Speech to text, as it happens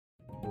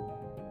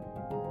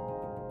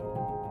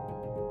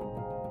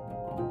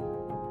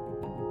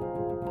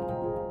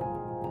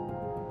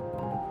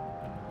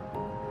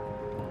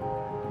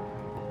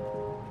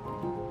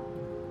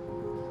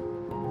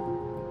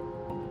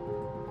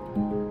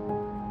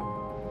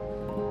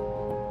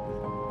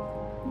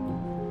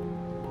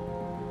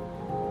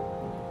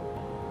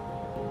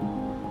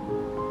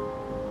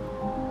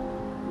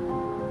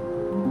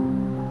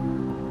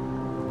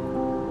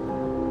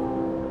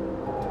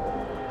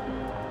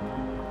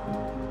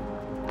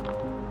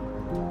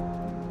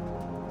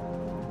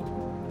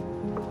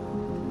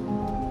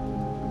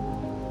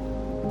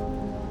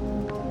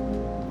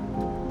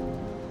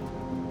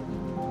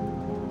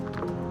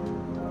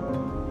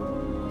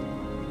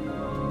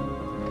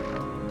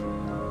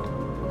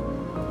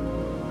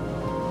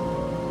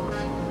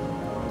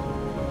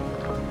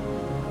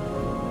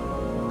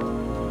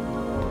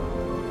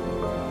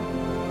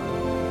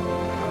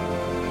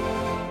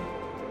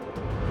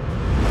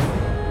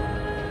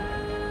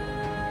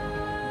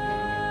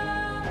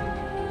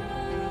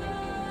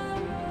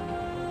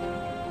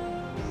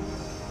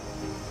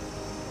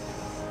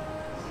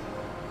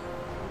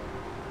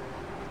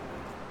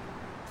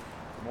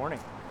Morning.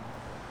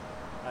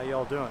 How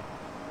y'all doing?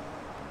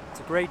 It's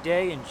a great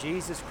day in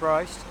Jesus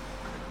Christ.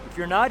 If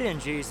you're not in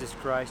Jesus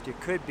Christ,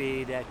 it could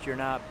be that you're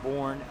not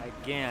born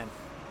again.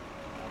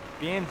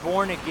 Being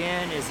born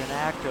again is an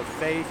act of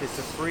faith. It's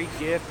a free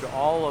gift to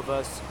all of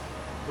us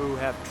who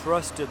have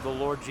trusted the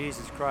Lord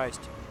Jesus Christ.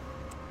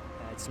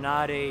 It's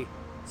not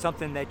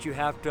something that you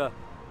have to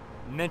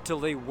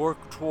mentally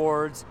work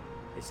towards.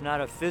 It's not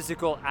a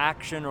physical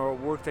action or a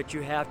work that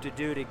you have to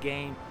do to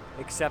gain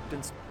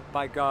acceptance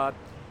by God.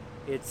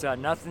 It's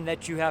nothing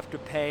that you have to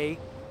pay.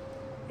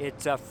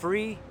 It's a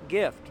free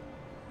gift,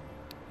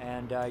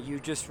 and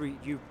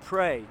you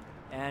pray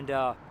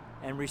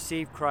and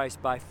receive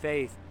Christ by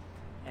faith.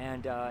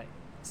 And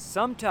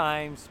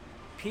sometimes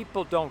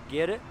people don't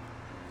get it,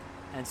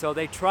 and so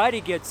they try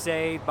to get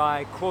saved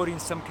by quoting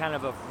some kind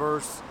of a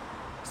verse,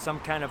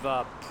 some kind of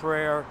a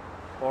prayer,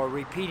 or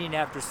repeating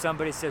after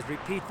somebody says,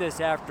 "Repeat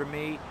this after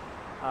me."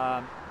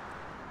 But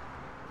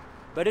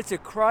it's a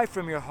cry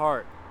from your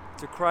heart.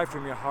 It's a cry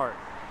from your heart.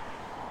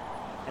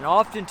 And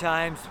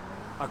oftentimes,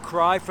 a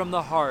cry from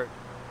the heart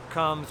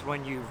comes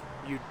when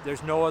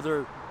there's no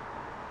other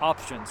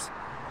options.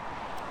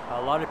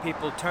 A lot of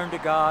people turn to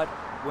God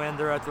when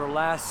they're at their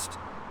last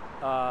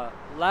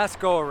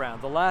go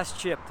around, the last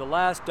chip, the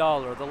last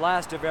dollar, the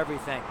last of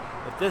everything.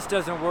 If this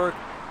doesn't work,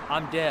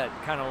 I'm dead.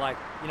 Kind of like,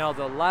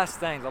 the last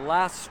thing, the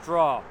last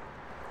straw.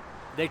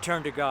 They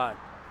turn to God.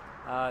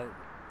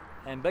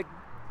 But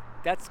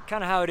that's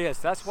kind of how it is.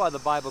 That's why the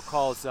Bible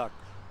calls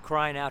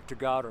crying out to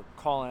God or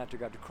calling out to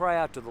God, to cry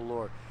out to the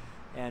Lord.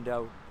 And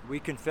we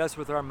confess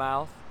with our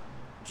mouth,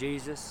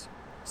 "Jesus,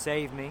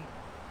 save me,"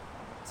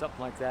 something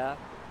like that.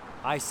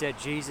 I said,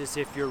 "Jesus,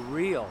 if you're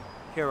real,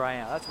 here I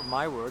am." That's what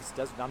my words.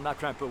 I'm not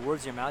trying to put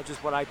words in your mouth,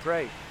 just what I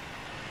prayed.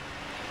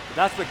 But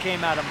that's what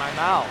came out of my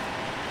mouth.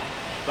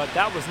 But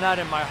that was not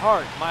in my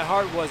heart. My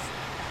heart was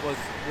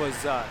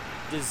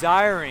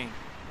desiring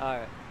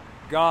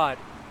God,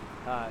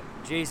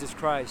 Jesus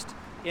Christ,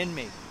 in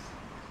me,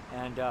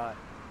 and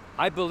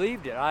I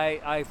believed it.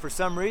 I for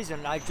some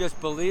reason I just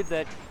believed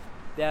that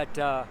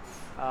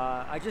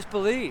I just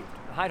believed.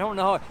 I don't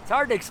know. It's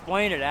hard to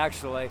explain it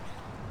actually,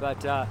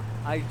 but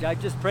I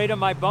just prayed in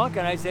my bunk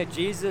and I said,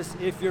 "Jesus,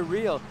 if you're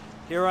real,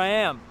 here I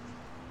am,"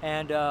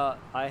 and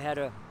I had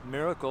a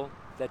miracle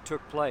that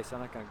took place. I'm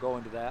not going to go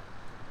into that.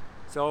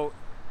 So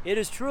it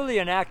is truly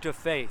an act of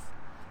faith,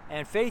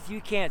 and faith, you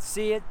can't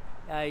see it.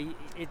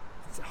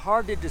 It's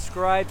hard to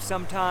describe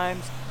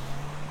sometimes,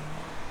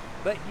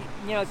 but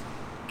it's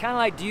kind of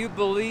like, do you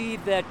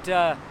believe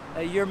that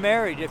you're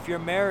married if you're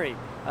married?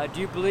 Do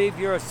you believe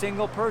you're a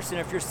single person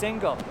if you're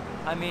single?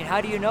 I mean,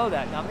 how do you know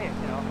that? I mean,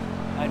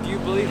 do you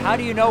believe? How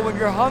do you know when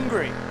you're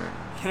hungry?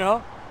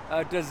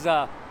 How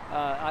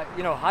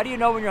do you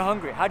know when you're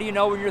hungry? How do you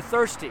know when you're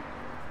thirsty?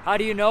 How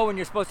do you know when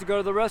you're supposed to go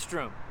to the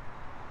restroom?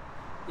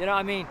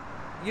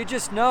 You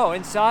just know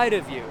inside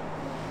of you.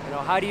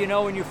 How do you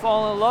know when you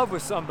fall in love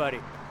with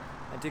somebody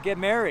and to get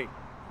married?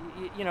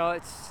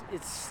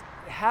 It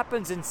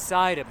happens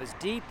inside of us,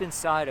 deep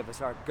inside of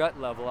us, our gut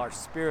level, our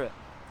spirit.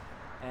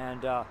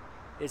 And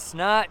it's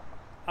not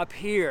up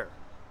here.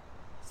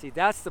 See,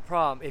 that's the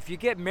problem. If you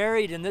get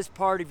married in this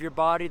part of your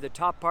body, the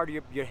top part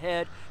of your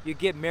head, you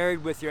get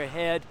married with your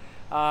head,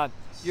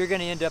 you're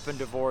going to end up in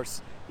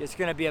divorce. It's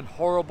going to be a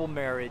horrible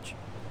marriage.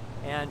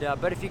 And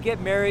but if you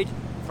get married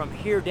from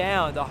here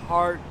down, the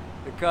heart,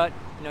 the gut,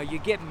 you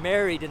get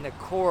married in the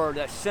core,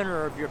 the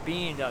center of your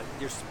being,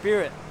 your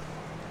spirit,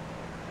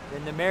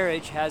 then the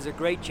marriage has a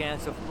great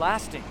chance of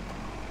lasting.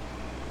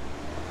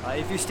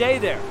 If you stay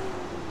there.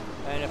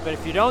 But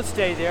if you don't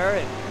stay there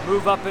and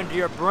move up into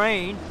your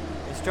brain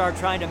and start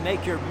trying to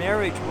make your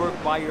marriage work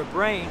by your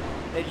brain,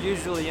 it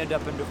usually end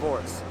up in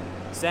divorce.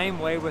 Same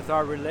way with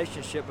our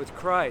relationship with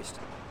Christ.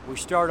 We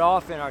start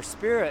off in our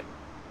spirit,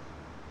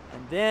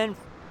 and then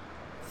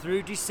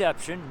through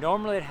deception,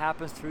 normally it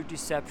happens through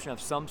deception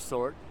of some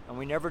sort, and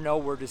we never know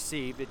we're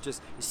deceived. It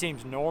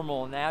seems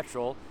normal and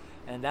natural,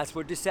 and that's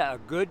what a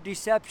good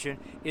deception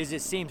is.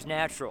 It seems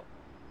natural.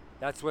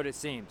 That's what it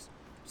seems.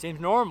 It seems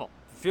normal.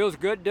 If it feels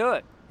good, do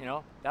it.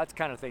 That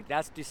kind of thing.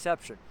 That's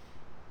deception.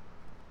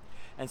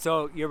 And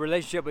so your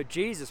relationship with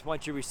Jesus,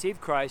 once you receive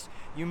Christ,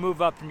 you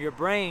move up in your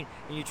brain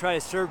and you try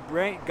to serve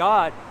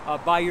God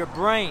by your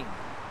brain.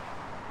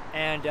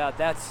 And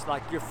that's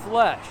like your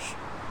flesh.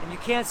 And you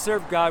can't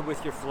serve God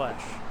with your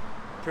flesh,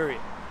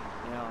 period.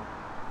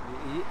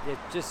 It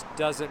just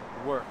doesn't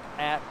work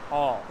at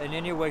all in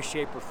any way,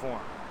 shape, or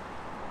form.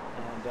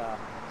 And you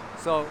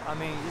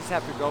just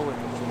have to go with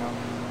it,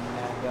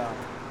 And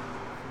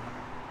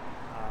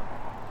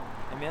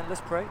amen.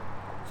 Let's pray.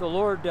 So,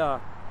 Lord,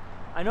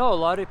 I know a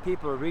lot of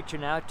people are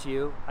reaching out to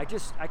you. I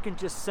can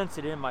just sense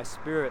it in my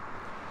spirit.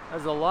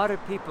 There's a lot of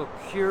people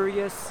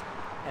curious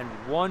and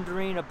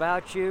wondering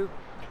about you.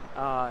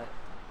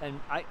 And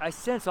I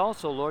sense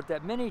also, Lord,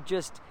 that many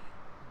just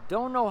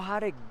don't know how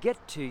to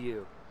get to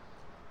you.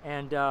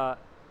 And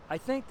I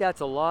think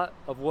that's a lot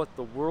of what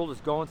the world is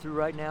going through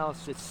right now.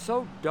 It's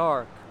so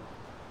dark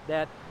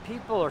that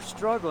people are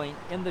struggling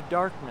in the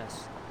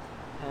darkness.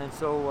 And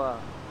so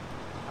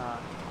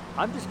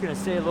I'm just going to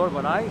say, Lord,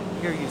 what I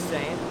hear you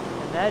saying,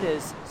 and that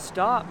is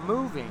stop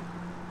moving.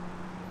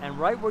 And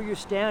right where you're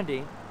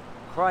standing,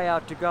 cry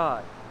out to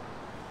God.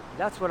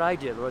 That's what I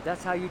did, Lord.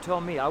 That's how you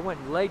told me. I went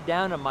and laid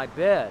down in my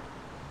bed,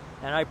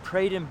 and I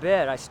prayed in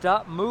bed. I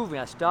stopped moving.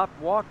 I stopped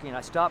walking.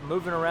 I stopped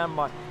moving around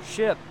my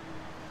ship,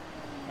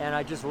 and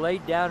I just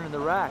laid down in the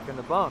rack, in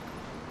the bunk.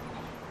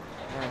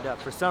 And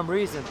for some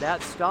reason,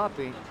 that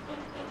stopping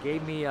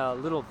gave me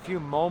a few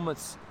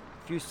moments,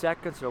 few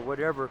seconds or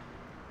whatever,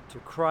 to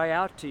cry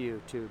out to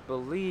you, to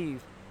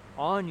believe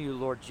on you,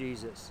 Lord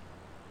Jesus.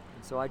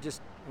 And so I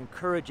just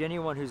encourage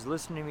anyone who's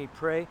listening to me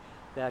pray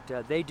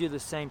that they do the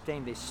same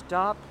thing. They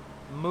stop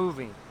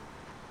moving.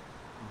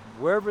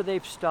 Wherever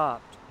they've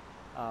stopped,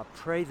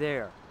 pray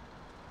there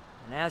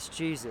and ask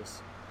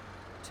Jesus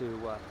to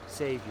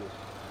save you.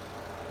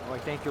 Oh, I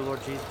thank you, Lord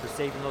Jesus, for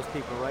saving those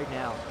people right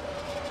now.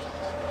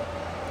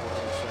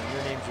 In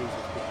your name, Jesus,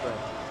 we pray.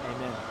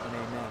 Amen and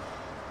amen.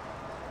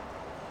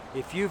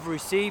 If you've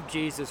received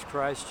Jesus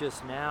Christ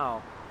just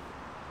now,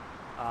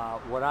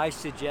 what I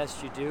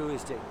suggest you do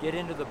is to get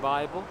into the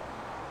Bible.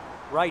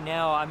 Right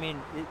now, I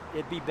mean,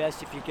 it'd be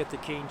best if you get the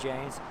King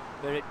James,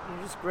 but you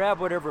just grab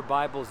whatever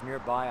Bible's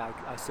nearby,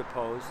 I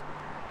suppose,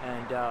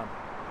 and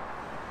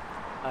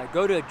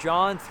go to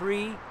John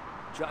 3,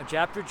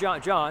 chapter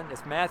John.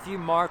 It's Matthew,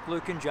 Mark,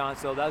 Luke, and John.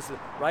 So that's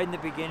right in the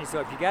beginning.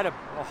 So if you got a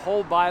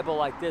whole Bible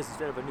like this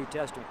instead of a New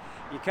Testament,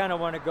 you kind of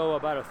want to go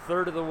about a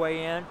third of the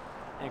way in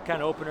and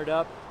kind of open it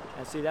up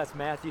and see that's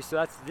Matthew. So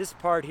that's this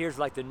part here is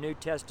like the New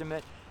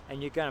Testament,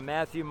 and you kind of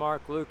Matthew,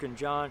 Mark, Luke, and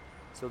John.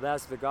 So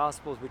that's the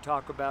Gospels we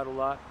talk about a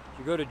lot.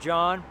 You go to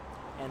John,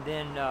 and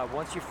then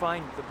once you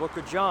find the book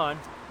of John,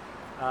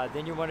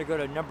 then you want to go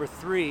to number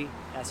 3.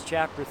 That's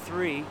chapter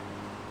 3.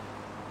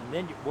 And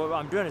then what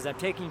I'm doing is I'm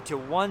taking to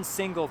one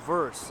single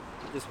verse.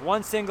 This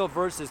one single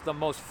verse is the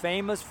most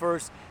famous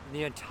verse in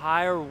the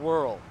entire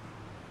world.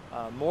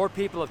 More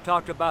people have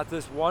talked about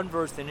this one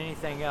verse than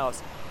anything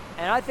else.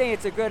 And I think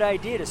it's a good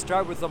idea to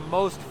start with the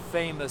most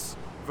famous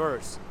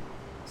verse.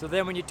 So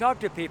then when you talk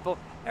to people,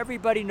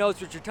 everybody knows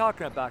what you're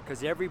talking about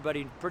because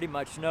everybody pretty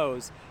much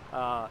knows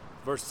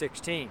verse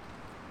 16.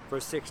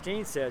 Verse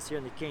 16 says here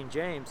in the King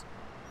James,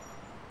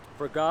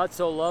 "For God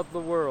so loved the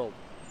world."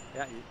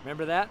 Yeah,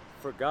 remember that?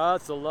 "For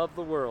God so loved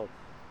the world,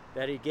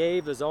 that he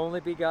gave his only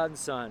begotten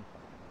Son,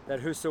 that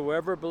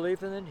whosoever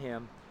believeth in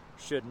him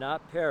should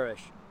not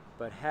perish,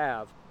 but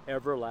have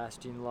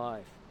everlasting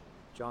life."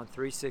 John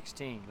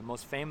 3:16, the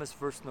most famous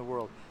verse in the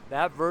world.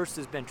 That verse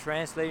has been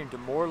translated into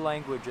more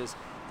languages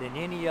than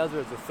any other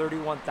of the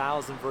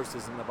 31,000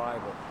 verses in the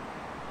Bible.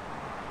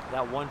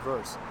 That one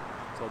verse.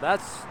 So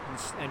that's,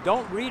 and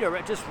don't read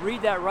it, just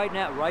read that right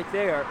now, right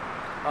there,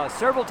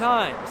 several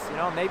times,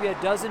 maybe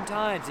a dozen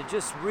times, and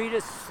just read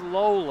it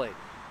slowly.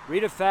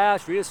 Read it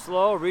fast, read it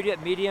slow, read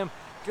it medium.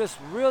 Just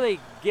really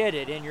get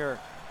it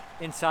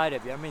inside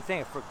of you. I mean,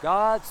 think, for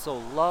God so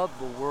loved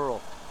the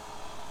world.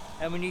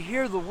 And when you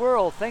hear the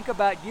world, think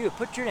about you.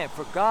 Put your name.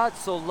 For God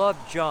so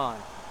loved John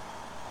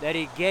that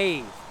he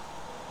gave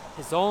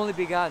his only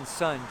begotten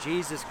Son,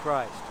 Jesus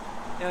Christ.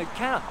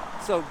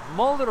 So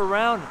mull it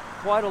around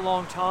quite a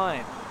long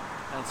time.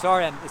 And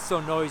sorry, it's so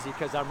noisy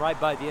because I'm right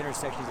by the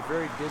intersection. It's a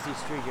very busy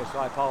street here, so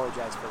I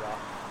apologize for that.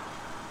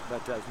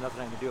 But there's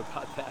nothing I can do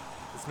about that.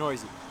 It's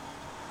noisy.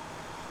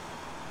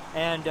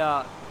 And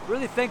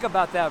really think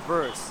about that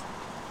verse.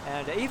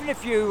 And even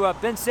if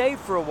you've been saved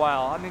for a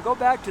while, I mean, go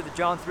back to the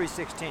John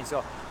 3:16.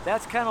 So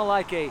that's kind of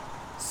like a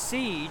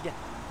seed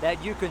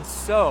that you can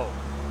sow.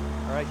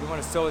 All right, you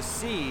want to sow a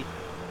seed,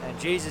 and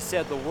Jesus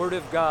said the Word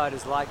of God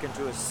is likened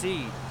to a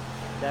seed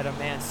that a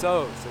man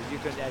sows. So you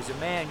can, as a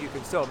man, you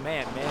can sow,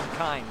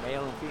 mankind,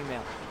 male and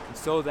female, can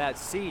sow that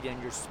seed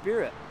in your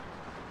spirit.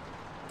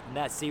 And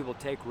that seed will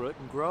take root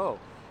and grow.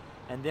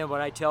 And then what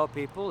I tell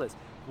people is,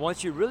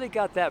 once you really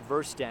got that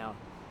verse down,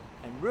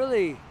 and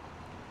really,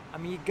 I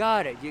mean, you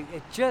got it. You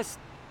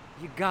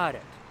got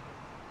it.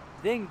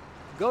 Then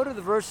go to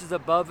the verses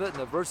above it and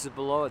the verses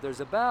below it. There's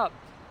about,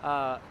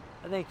 I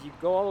think you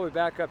go all the way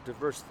back up to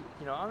verse,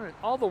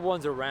 all the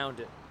ones around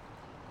it.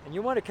 And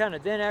you want to kind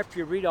of, then after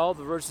you read all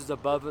the verses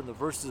above it and the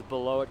verses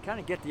below it, kind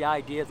of get the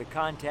idea, the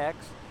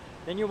context.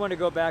 Then you want to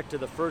go back to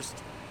the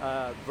first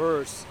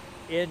verse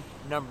in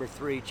number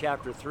 3,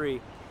 chapter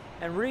 3,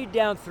 and read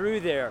down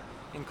through there,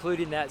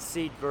 including that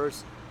seed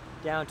verse,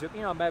 down to,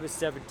 maybe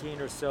 17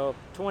 or so,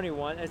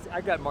 21. I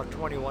got mark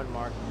 21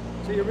 mark.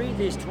 So you read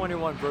these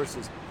 21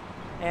 verses,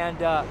 and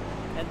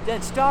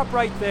then stop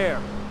right there.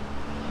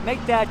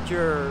 Make that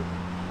your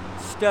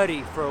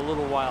study for a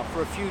little while,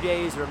 for a few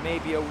days or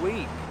maybe a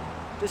week.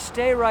 Just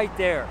stay right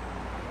there.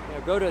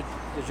 Go to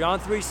John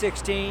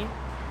 3:16,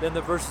 then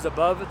the verses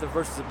above it, the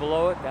verses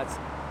below it. That's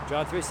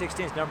John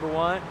 3:16 is number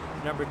 1.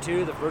 Number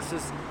 2, the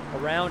verses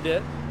around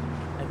it.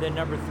 And then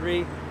number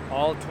 3,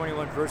 all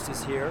 21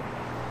 verses here.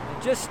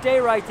 Just stay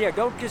right there.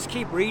 Don't just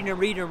keep reading and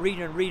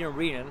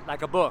reading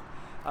like a book.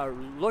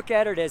 Look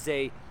at it as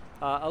a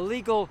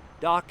legal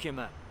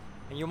document.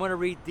 And you want to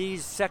read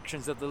these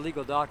sections of the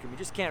legal document.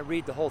 You just can't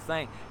read the whole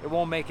thing. It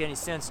won't make any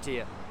sense to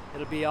you.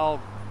 It'll be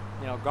all,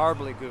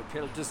 garbly goop.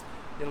 It'll just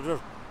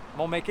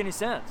Won't make any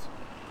sense.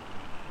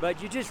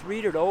 But you just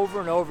read it over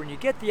and over, and you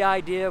get the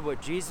idea of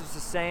what Jesus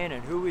is saying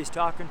and who he's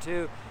talking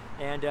to,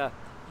 and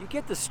you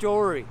get the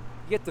story.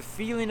 You get the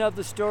feeling of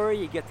the story.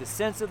 You get the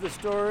sense of the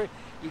story.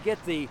 You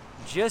get the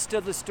gist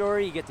of the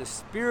story. You get the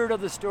spirit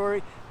of the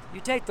story. You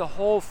take the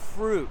whole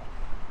fruit,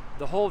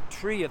 the whole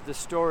tree of the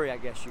story, I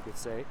guess you could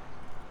say.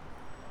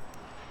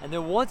 And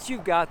then once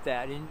you've got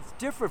that, and it's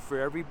different for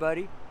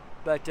everybody,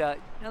 but in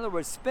other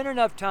words, spend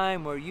enough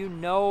time where you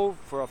know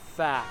for a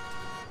fact,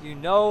 you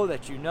know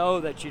that you know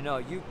that you know,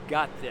 you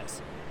got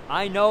this.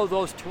 I know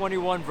those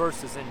 21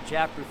 verses in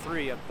chapter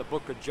 3 of the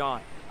book of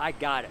John. I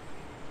got it.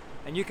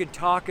 And you can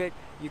talk it,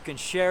 you can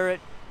share it,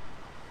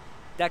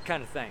 that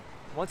kind of thing.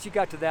 Once you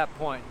got to that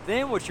point,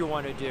 then what you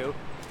want to do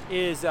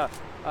is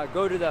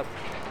go to the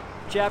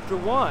chapter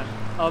 1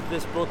 of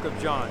this book of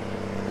John.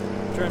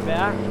 Turn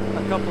back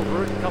a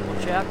couple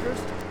chapters,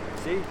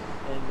 see,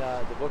 in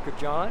the book of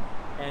John,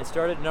 and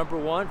start at number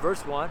 1,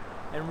 verse 1,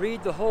 and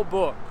read the whole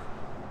book.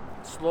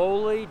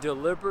 Slowly,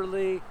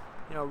 deliberately,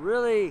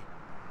 really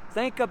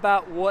think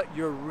about what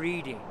you're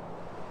reading.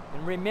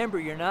 And remember,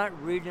 you're not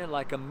reading it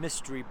like a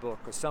mystery book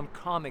or some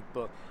comic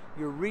book.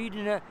 You're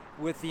reading it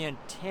with the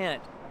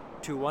intent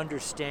to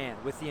understand,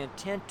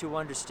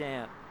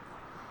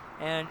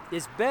 And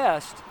it's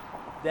best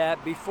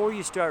that before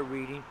you start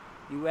reading,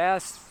 you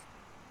ask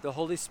the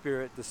Holy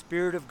Spirit, the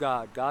Spirit of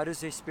God. God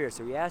is a spirit,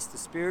 so you ask the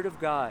Spirit of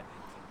God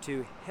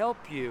to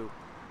help you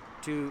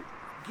to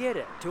get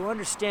it, to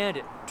understand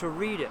it, to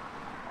read it,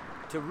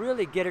 to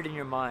really get it in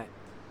your mind.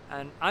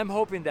 And I'm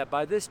hoping that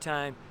by this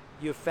time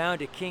you've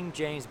found a King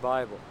James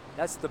Bible.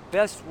 That's the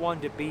best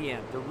one to be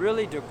in,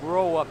 to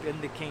grow up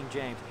in the King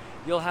James.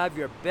 You'll have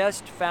your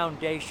best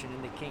foundation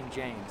in the King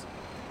James.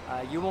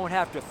 You won't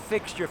have to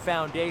fix your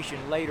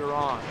foundation later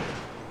on,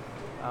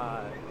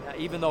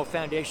 even though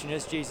foundation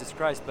is Jesus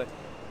Christ, but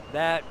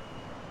that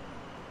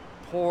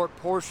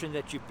portion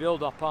that you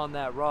build upon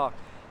that rock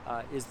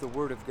is the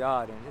Word of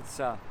God, and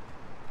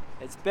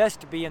it's best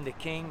to be in the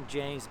King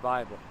James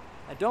Bible.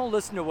 And don't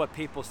listen to what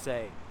people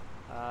say.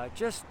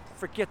 Just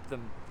forget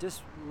them.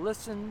 Just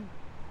listen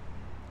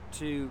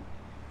to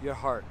your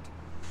heart,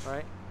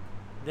 right?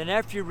 Then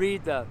after you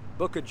read the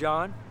book of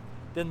John,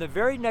 then the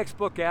very next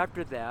book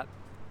after that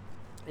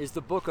is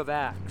the book of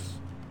Acts.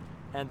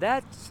 And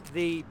that's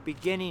the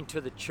beginning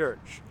to the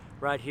church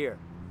right here.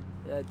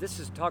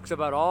 This talks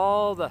about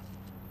all the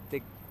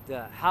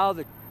how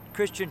the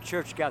Christian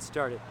church got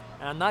started.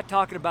 And I'm not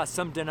talking about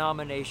some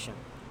denomination.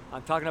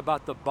 I'm talking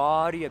about the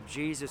body of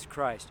Jesus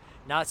Christ.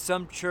 Not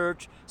some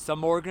church,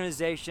 some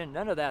organization,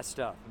 none of that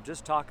stuff. I'm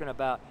just talking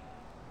about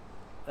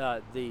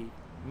the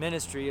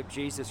ministry of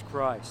Jesus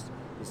Christ,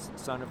 the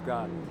Son of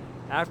God.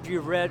 After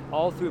you've read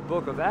all through the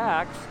book of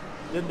Acts,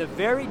 then the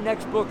very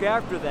next book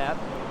after that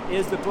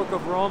is the book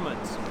of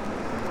Romans.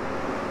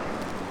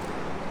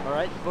 All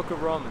right, the book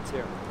of Romans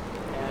here.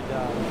 And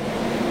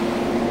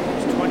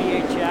there's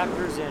 28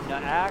 chapters in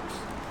Acts.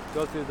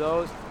 Go through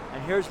those.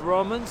 And here's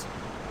Romans.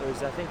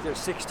 I think there's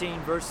 16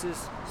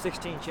 verses,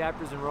 16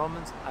 chapters in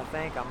Romans, I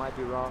think. I might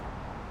be wrong.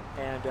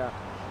 And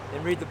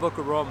then read the book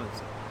of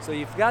Romans. So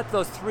you've got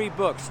those three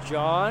books,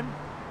 John,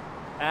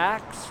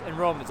 Acts, and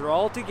Romans. They're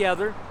all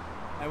together.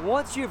 And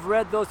once you've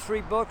read those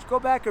three books, go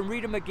back and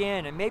read them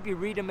again, and maybe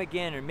read them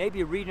again, and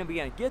maybe read them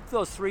again. Get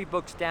those three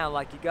books down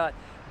like you got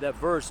that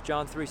verse,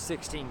 John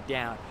 3:16,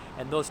 down.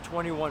 And those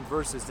 21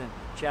 verses in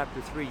chapter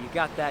 3, you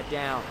got that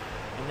down.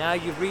 And now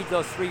you read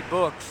those three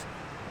books,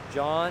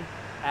 John,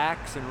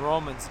 Acts, and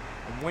Romans.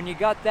 And when you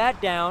got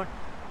that down,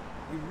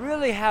 you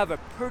really have a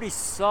pretty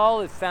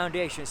solid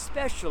foundation,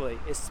 especially,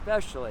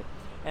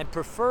 and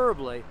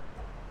preferably,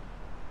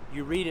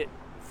 you read it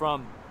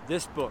from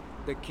this book,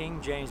 the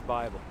King James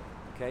Bible,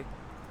 okay?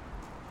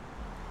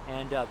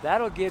 And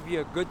that'll give you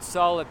a good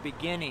solid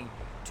beginning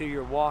to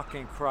your walk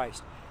in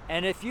Christ.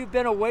 And if you've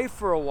been away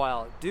for a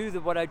while, do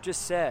what I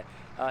just said.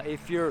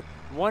 If you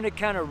want to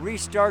kind of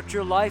restart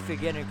your life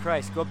again in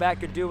Christ, go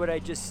back and do what I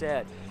just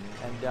said.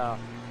 And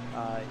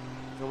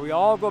so we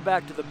all go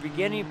back to the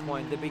beginning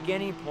point. The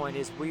beginning point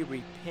is we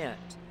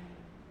repent.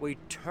 We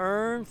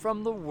turn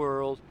from the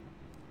world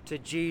to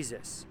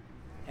Jesus.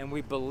 And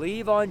we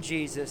believe on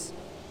Jesus.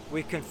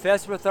 We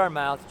confess with our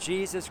mouth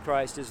Jesus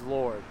Christ is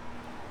Lord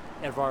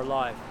of our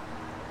life.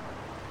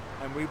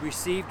 And we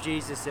receive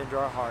Jesus into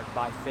our heart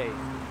by faith.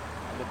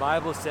 And the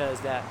Bible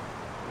says that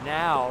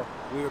now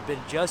we have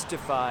been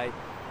justified.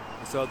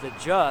 So the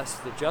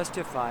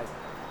justified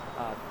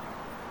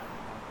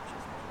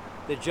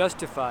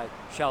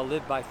shall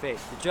live by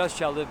faith. The just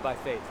shall live by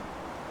faith.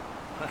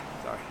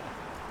 Sorry.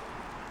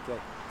 Okay.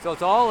 So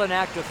it's all an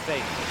act of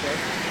faith, okay?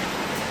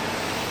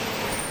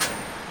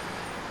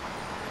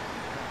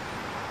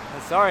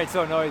 Sorry it's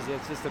so noisy.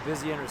 It's just a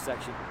busy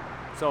intersection.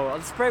 So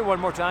let's pray one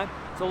more time.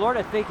 So Lord,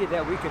 I thank you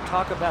that we could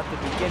talk about the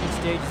beginning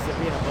stages of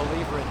being a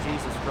believer in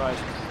Jesus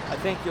Christ. I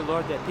thank you,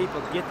 Lord, that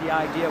people get the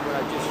idea of what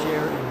I just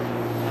shared.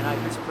 And I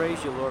just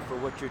praise you, Lord, for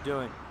what you're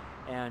doing.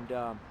 And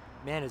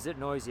man, is it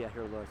noisy out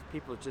here, Lord.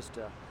 People just,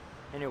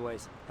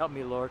 anyways, help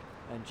me, Lord,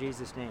 in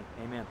Jesus' name,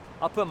 amen.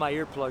 I'll put my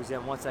earplugs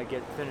in once I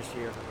get finished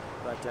here,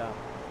 but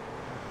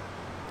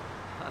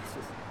It's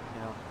just,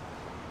 you know.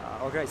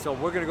 Okay, so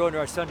we're going to go into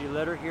our Sunday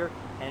letter here,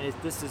 and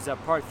this is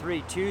part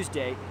 3,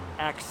 Tuesday,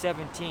 Acts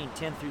 17,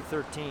 10 through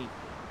 13.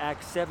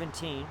 Acts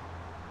 17,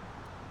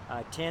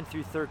 10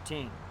 through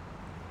 13.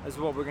 This is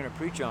what we're going to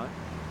preach on.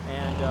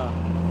 And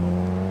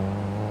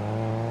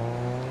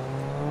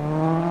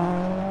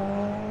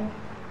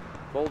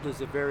Boulder's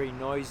a very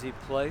noisy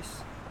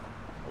place.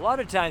 A lot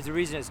of times the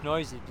reason it's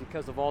noisy is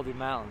because of all the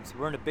mountains.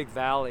 We're in a big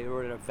valley.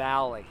 We're in a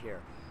valley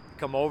here. You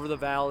come over the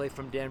valley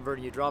from Denver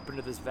and you drop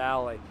into this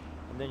valley,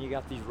 and then you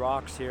got these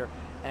rocks here,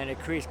 and it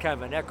creates kind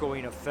of an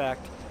echoing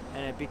effect.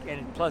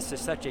 And plus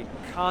there's such a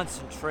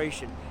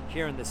concentration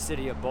here in the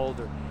city of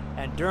Boulder.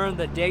 And during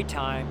the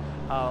daytime,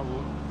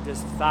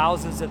 just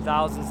thousands and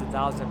thousands and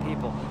thousands of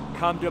people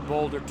come to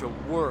Boulder to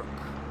work.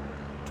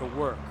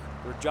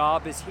 Their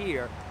job is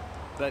here,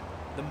 but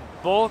the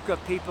bulk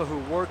of people who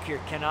work here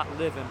cannot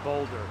live in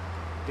Boulder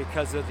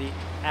because of the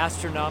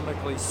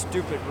astronomically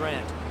stupid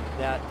rent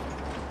that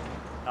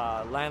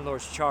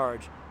landlords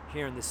charge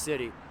here in the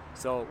city.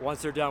 So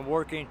once they're done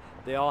working,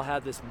 they all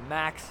have this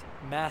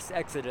mass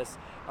exodus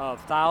of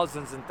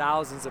thousands and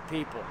thousands of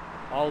people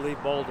all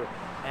leave Boulder.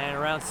 And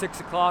around 6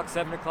 o'clock,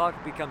 7 o'clock,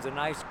 it becomes a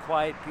nice,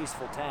 quiet,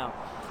 peaceful town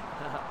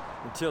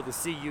until the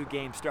CU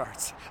game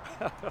starts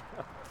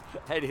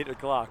at 8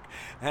 o'clock.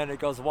 And it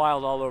goes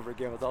wild all over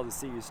again with all the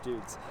CU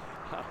students.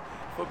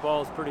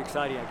 Football is pretty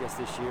exciting, I guess,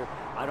 this year.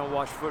 I don't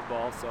watch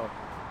football, so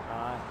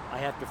I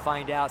have to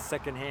find out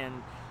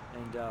secondhand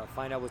and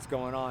find out what's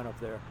going on up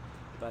there.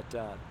 But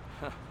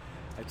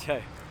I tell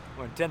you,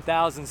 when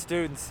 10,000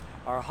 students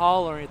are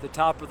hollering at the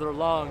top of their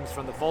lungs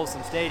from the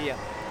Folsom Stadium,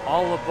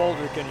 all of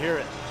Boulder can hear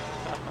it.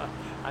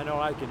 I know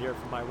I can hear it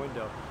from my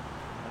window,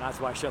 and that's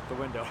why I shut the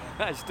window.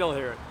 I still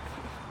hear it.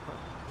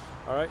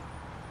 All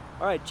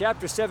right,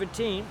 chapter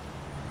 17.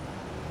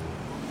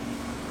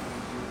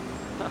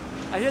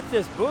 I hit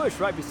this bush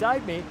right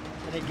beside me,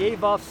 and it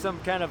gave off some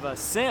kind of a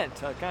scent,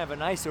 kind of a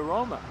nice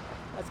aroma.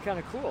 That's kind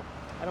of cool.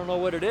 I don't know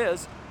what it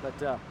is,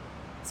 but it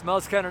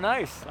smells kind of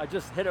nice. I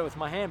just hit it with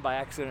my hand by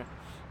accident.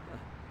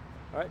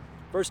 All right,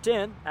 verse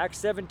 10, Acts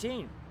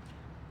 17.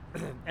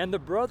 And the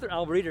brethren,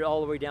 I'll read it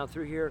all the way down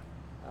through here.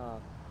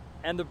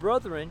 And the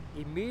brethren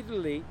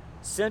immediately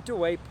sent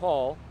away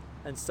Paul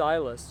and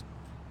Silas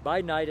by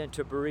night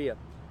unto Berea,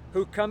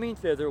 who coming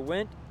thither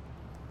went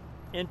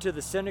into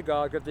the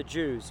synagogue of the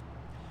Jews.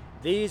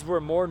 These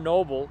were more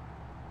noble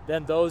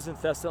than those in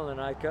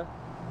Thessalonica,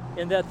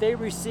 in that they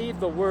received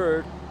the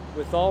word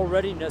with all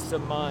readiness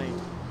of mind,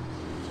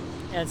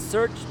 and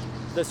searched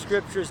the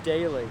scriptures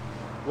daily,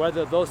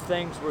 whether those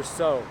things were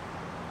so.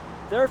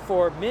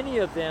 Therefore many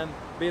of them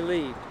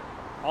believed,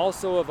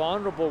 also of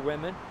honorable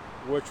women,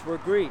 which were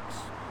Greeks,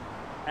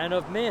 and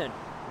of men,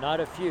 not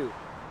a few.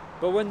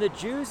 But when the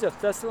Jews of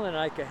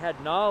Thessalonica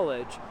had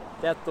knowledge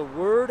that the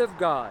word of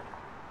God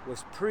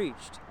was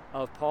preached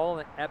of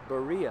Paul at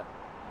Berea,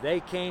 they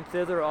came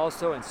thither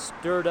also and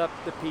stirred up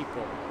the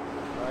people.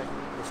 All right,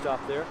 we'll stop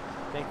there.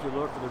 Thank you,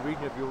 Lord, for the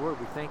reading of your word.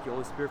 We thank you,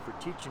 Holy Spirit, for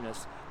teaching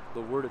us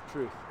the word of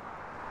truth.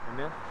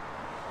 Amen.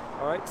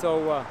 All right,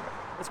 so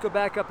let's go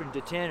back up into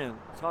 10 and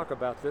talk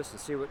about this and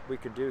see what we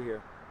can do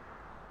here.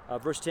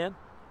 Verse 10,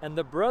 and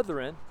the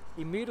brethren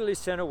immediately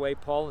sent away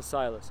Paul and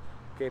Silas.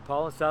 Okay,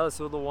 Paul and Silas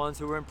were the ones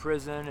who were in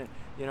prison, and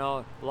you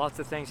know, lots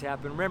of things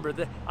happened. Remember,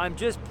 I'm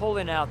just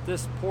pulling out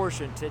this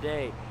portion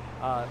today,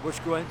 which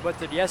went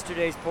to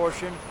yesterday's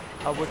portion,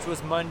 which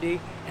was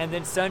Monday, and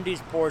then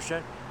Sunday's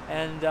portion,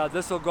 and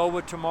this will go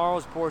with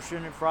tomorrow's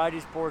portion and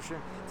Friday's portion,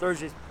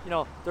 Thursday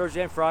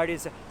and Friday.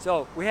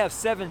 So we have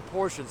 7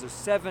 portions, or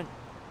 7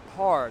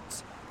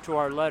 parts to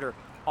our letter,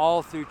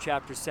 all through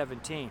chapter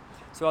 17.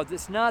 So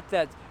it's not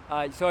that.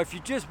 So if you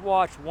just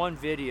watch one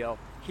video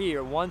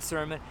here, one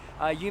sermon,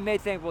 you may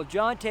think, well,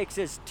 John takes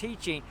his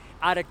teaching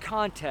out of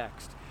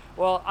context.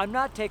 Well, I'm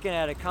not taking it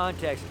out of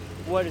context.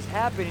 What is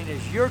happening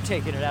is you're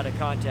taking it out of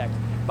context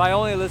by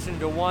only listening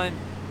to one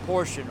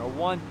portion or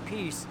one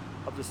piece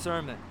of the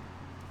sermon.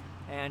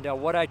 And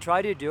what I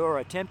try to do, or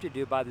attempt to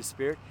do by the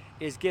Spirit,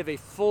 is give a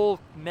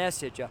full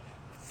message, a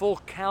full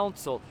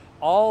counsel,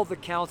 all the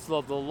counsel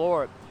of the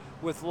Lord,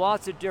 with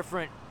lots of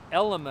different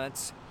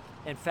elements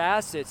and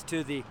facets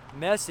to the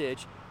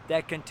message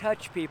that can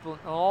touch people in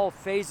all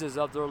phases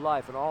of their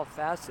life, in all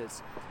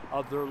facets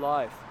of their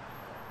life.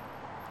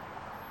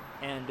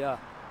 And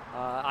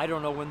I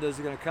don't know when those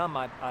are going to come.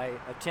 I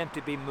attempt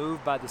to be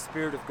moved by the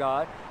Spirit of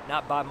God,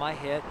 not by my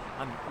head.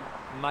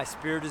 My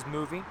spirit is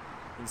moving,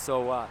 and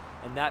so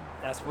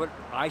that's what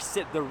I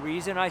said. The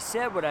reason I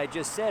said what I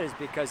just said is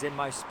because in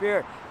my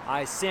spirit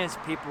I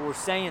sensed people were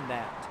saying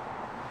that.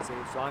 See,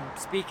 so I'm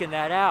speaking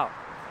that out,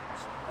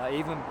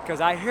 even because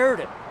I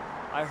heard it.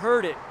 I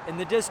heard it in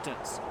the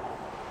distance.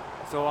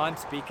 So I'm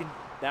speaking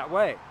that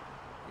way.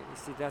 You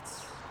see,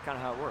 that's kind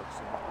of how it works.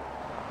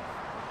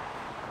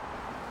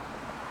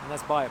 And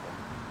that's Bible.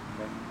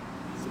 Okay?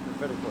 It's a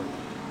prophetic word.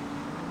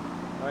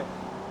 All right.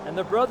 And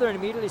the brethren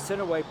immediately sent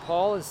away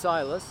Paul and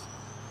Silas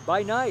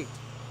by night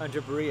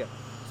unto Berea.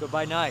 So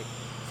by night.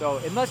 So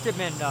it must have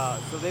been,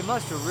 so they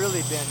must have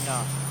really been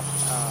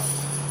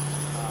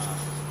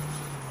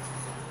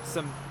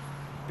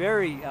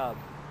very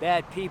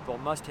bad people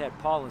must have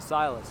Paul and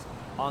Silas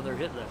on their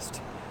hit list.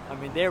 I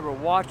mean, they were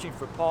watching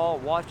for Paul,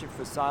 watching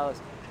for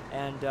Silas,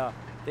 and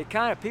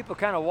people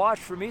kind of watch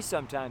for me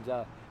sometimes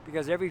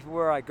because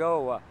everywhere I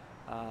go,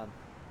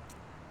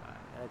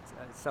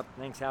 some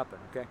things happen.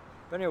 Okay,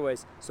 but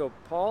anyways, so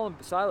Paul and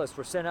Silas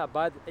were sent out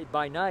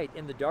by night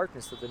in the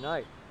darkness of the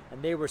night,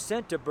 and they were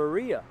sent to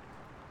Berea.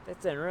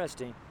 That's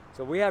interesting.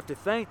 So we have to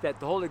think that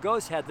the Holy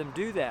Ghost had them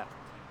do that.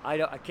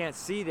 I can't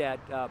see that.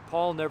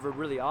 Paul never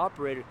really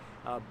operated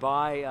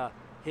by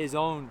his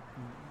own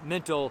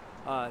mental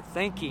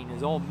thinking,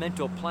 his own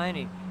mental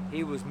planning.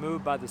 He was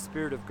moved by the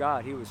Spirit of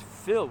God. He was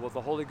filled with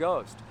the Holy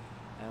Ghost.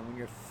 And when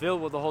you're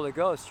filled with the Holy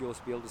Ghost, you'll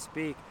be able to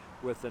speak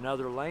with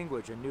another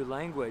language, a new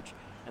language.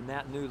 And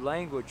that new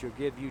language will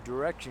give you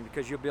direction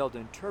because you'll be able to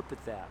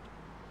interpret that.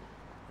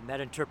 And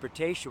that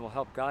interpretation will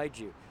help guide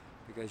you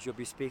because you'll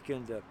be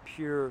speaking the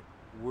pure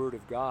Word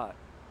of God.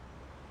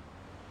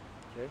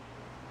 Okay?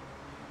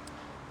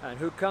 And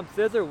who come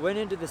thither went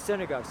into the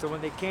synagogue. So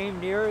when they came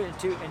near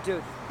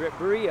into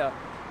Berea,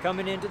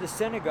 coming into the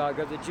synagogue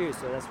of the Jews.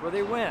 So that's where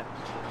they went.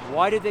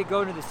 Why did they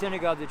go into the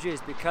synagogue of the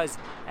Jews? Because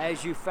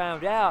as you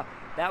found out,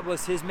 that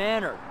was his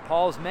manner.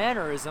 Paul's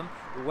mannerism,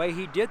 the way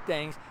he did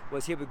things,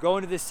 was he would go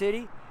into the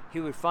city, he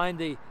would find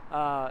the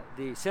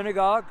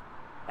synagogue,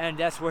 and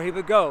that's where he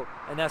would go.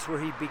 And that's where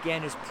he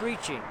began his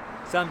preaching.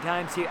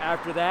 Sometimes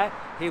after that,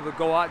 he would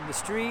go out in the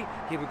street,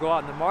 he would go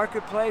out in the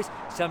marketplace,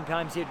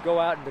 sometimes he'd go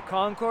out in the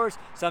concourse,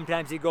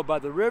 sometimes he'd go by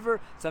the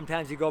river,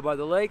 sometimes he'd go by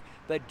the lake.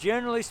 But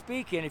generally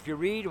speaking, if you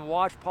read and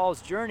watch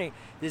Paul's journey,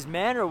 his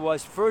manner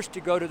was first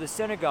to go to the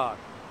synagogue,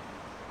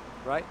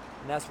 right?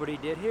 And that's what he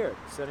did here,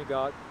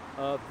 synagogue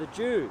of the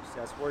Jews.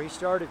 That's where he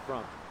started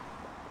from.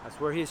 That's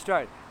where he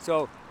started.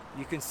 So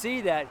you can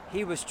see that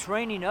he was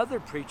training other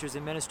preachers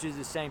and ministers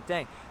the same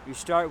thing. You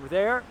start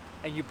there,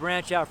 and you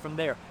branch out from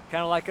there.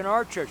 Kind of like in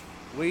our church.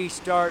 We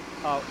start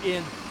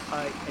in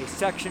a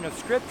section of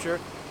Scripture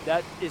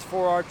that is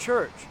for our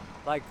church.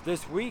 Like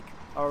this week,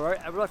 or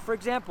for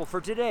example, for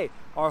today,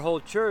 our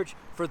whole church,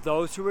 for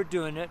those who are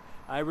doing it,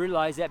 I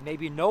realize that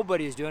maybe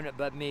nobody is doing it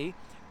but me,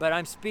 but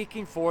I'm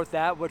speaking forth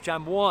that which I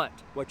want,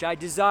 which I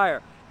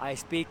desire. I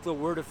speak the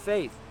word of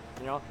faith,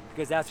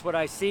 because that's what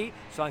I see,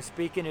 so I'm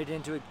speaking it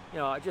into it.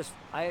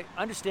 I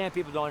understand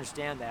people don't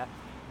understand that,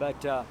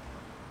 but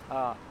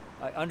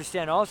I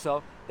understand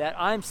also that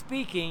I'm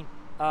speaking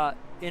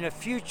in a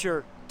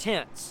future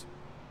tense,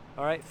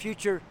 all right?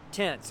 Future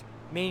tense,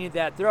 meaning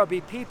that there will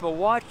be people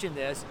watching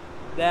this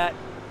that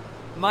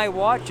might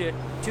watch it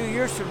 2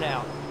 years from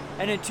now.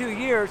 And in 2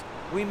 years,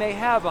 we may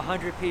have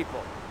 100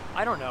 people.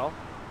 I don't know.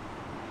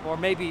 Or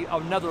maybe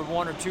another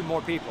 1 or 2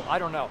 more people. I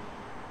don't know.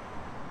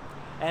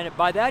 And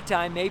by that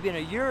time, maybe in a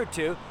year or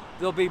two,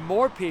 there'll be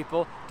more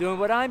people doing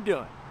what I'm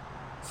doing.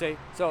 See?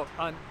 So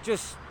I'm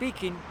just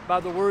speaking by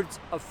the words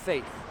of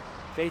faith.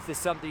 Faith is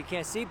something you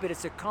can't see, but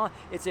it's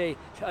an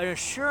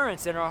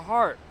assurance in our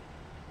heart.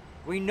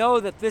 We know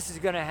that this is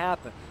going to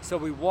happen, so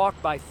we walk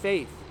by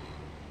faith,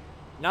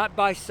 not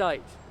by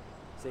sight.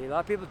 See, a lot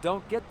of people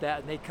don't get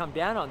that, and they come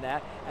down on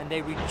that, and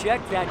they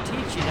reject that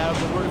teaching out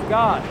of the Word of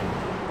God,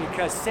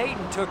 because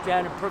Satan took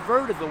that and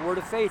perverted the Word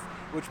of faith,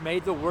 which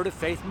made the Word of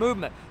faith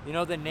movement,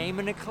 the name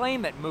and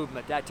acclaim it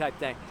movement, that type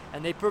thing,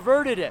 and they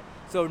perverted it.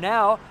 So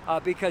now,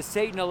 because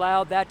Satan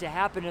allowed that to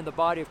happen in the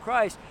body of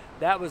Christ,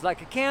 that was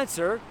like a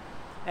cancer.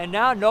 And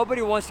now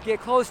nobody wants to get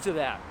close to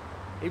that,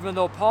 even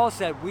though Paul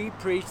said we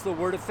preach the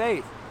word of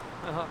faith.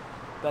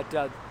 But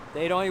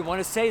they don't even want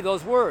to say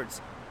those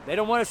words. They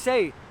don't want to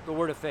say the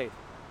word of faith.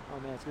 Oh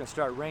man, it's going to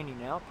start raining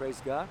now.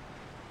 Praise God.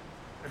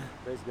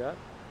 Praise God.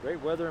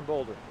 Great weather in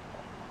Boulder.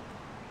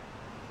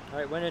 All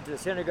right, went into the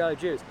synagogue of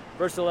Jews.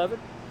 Verse 11,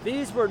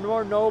 these were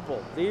more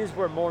noble. These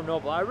were more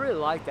noble. I really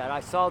like that. I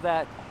saw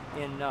that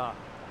in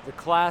the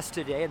class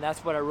today, and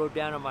that's what I wrote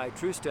down in my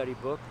True Study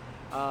book.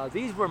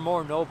 These were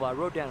more noble. I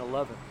wrote down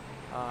 11.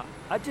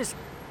 I just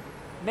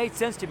made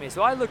sense to me.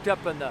 So I looked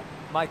up in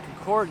my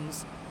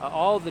concordance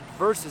all the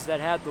verses that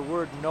had the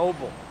word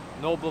noble,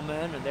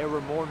 noblemen, and they were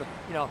more,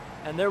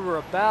 and there were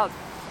about,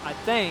 I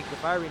think,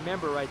 if I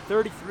remember right,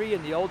 33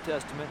 in the Old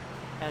Testament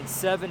and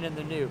 7 in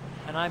the New.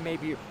 And I may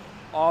be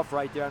off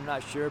right there, I'm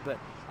not sure, but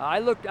I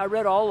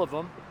read all of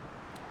them,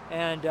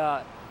 and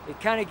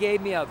it kind of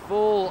gave me a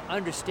full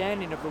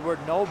understanding of the word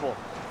noble.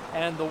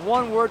 And the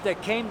one word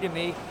that came to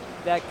me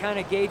that kind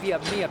of gave me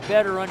a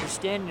better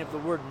understanding of the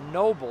word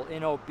noble,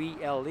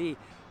 N-O-B-L-E,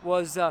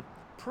 was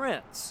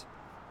prince.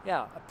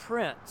 Yeah, a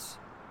prince.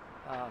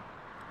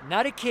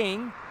 Not a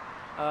king,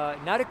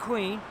 not a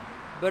queen,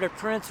 but a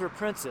prince or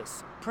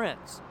princess.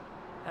 Prince.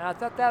 And I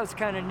thought that was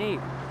kind of neat.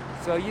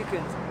 So you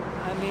can,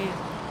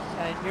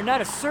 you're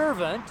not a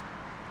servant,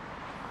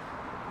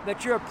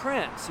 but you're a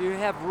prince. You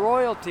have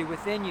royalty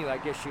within you, I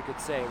guess you could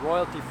say.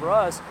 Royalty for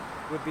us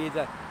would be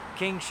the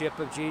kingship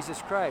of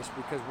Jesus Christ,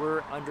 because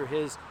we're under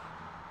his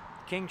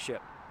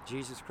kingship.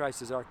 Jesus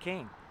Christ is our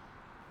king.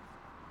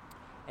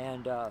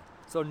 And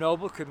so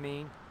noble could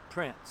mean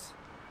prince.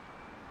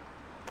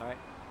 All right.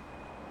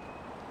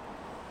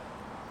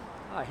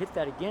 Oh, I hit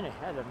that again. It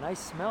had a nice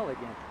smell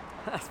again.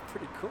 That's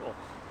pretty cool.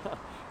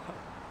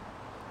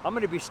 I'm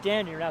going to be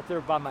standing out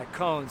there by my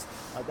cones.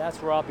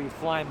 That's where I'll be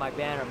flying my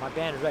banner. My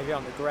banner's right here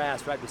on the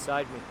grass right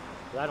beside me.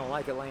 But I don't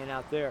like it laying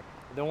out there.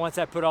 And then once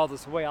I put all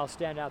this away, I'll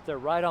stand out there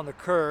right on the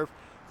curve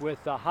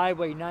with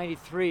Highway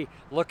 93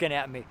 looking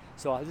at me.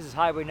 So this is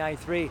Highway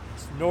 93,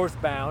 it's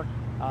northbound.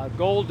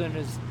 Golden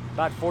is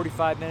about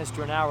 45 minutes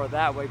to an hour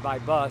that way by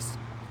bus.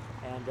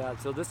 And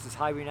so this is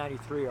Highway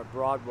 93 or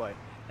Broadway.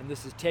 And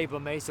this is Table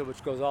Mesa,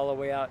 which goes all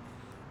the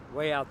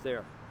way out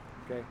there.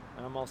 Okay,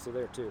 and I'm also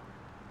there too.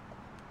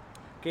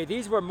 Okay,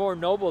 these were more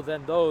noble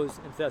than those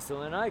in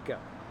Thessalonica.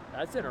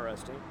 That's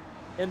interesting.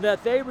 In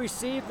that they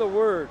received the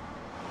word.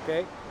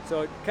 Okay,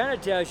 so it kind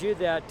of tells you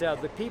that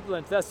the people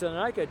in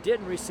Thessalonica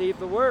didn't receive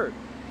the word.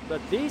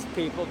 But these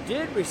people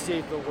did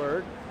receive the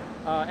word,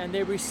 and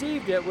they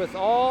received it with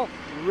all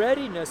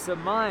readiness of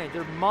mind.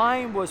 Their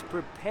mind was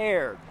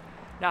prepared.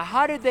 Now,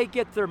 how did they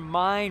get their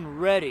mind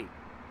ready?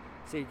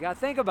 So you got to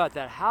think about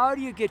that. How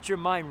do you get your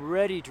mind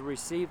ready to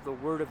receive the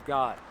word of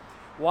God?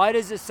 Why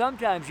does it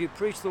sometimes you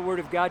preach the word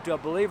of God to a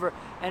believer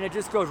and it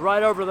just goes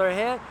right over their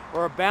head,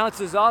 or it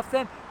bounces off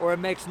them, or it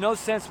makes no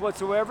sense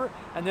whatsoever,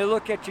 and they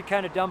look at you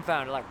kind of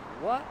dumbfounded like,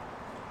 what?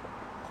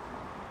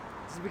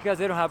 This is because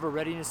they don't have a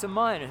readiness of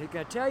mind. And he's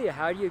going to tell you,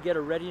 how do you get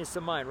a readiness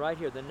of mind? Right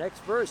here, the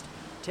next verse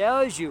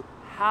tells you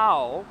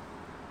how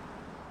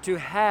to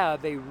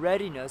have a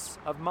readiness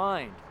of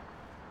mind.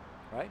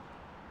 Right?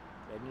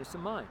 Readiness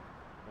of mind.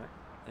 Right?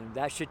 And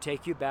that should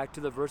take you back to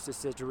the verse that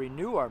says to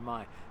renew our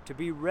mind, to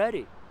be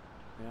ready.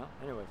 You know,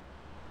 anyway.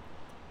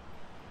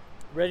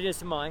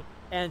 Readiness of mind.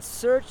 And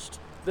searched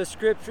the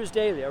scriptures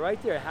daily.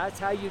 Right there. That's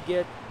how you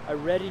get a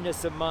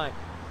readiness of mind.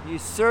 You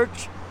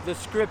search the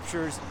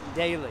scriptures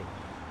daily.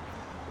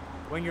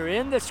 When you're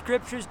in the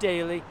scriptures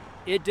daily,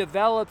 it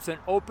develops an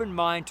open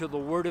mind to the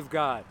Word of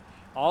God.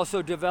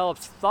 Also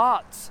develops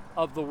thoughts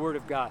of the Word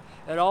of God.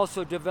 It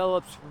also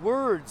develops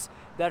words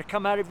that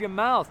come out of your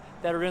mouth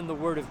that are in the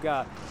Word of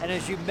God. And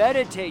as you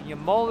meditate and you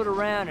mull it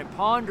around and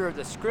ponder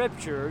the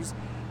scriptures,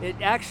 it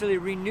actually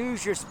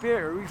renews your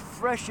spirit, it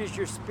refreshes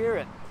your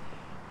spirit.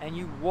 And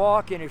you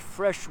walk in a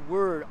fresh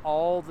word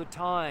all the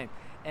time.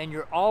 And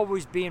you're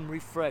always being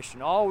refreshed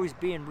and always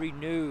being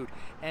renewed.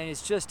 And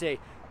it's just a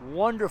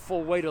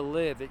wonderful way to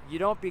live. You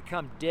don't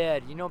become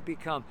dead. You don't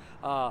become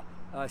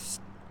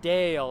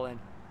stale and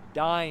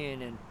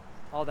dying and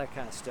all that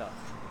kind of stuff.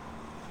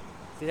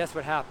 See, that's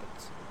what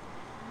happens.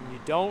 When you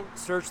don't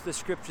search the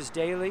scriptures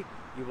daily,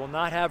 you will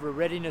not have a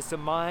readiness of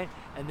mind,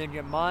 and then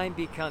your mind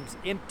becomes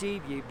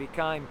empty.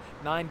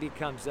 Mind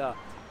becomes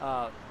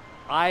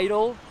idle,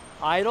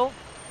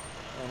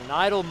 and an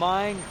idle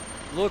mind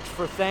looks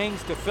for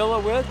things to fill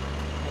it with,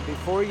 and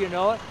before you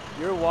know it,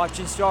 you're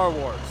watching Star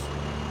Wars.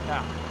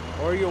 Now,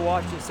 or you're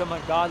watching some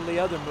ungodly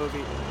other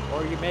movie,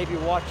 or you may be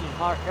watching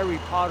Harry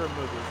Potter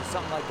movies or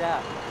something like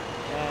that.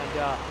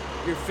 And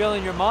you're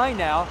filling your mind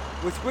now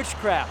with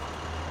witchcraft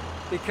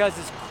because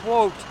it's,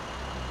 quote,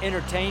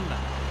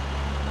 entertainment.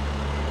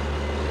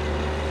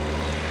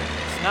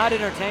 It's not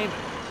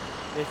entertainment.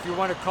 If you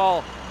want to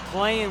call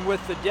playing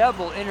with the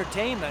devil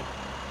entertainment,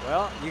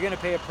 well, you're going to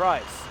pay a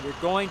price. You're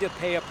going to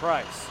pay a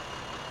price.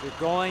 You're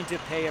going to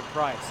pay a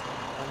price.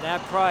 And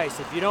that price,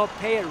 if you don't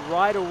pay it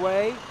right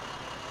away,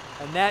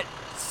 and that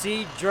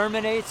seed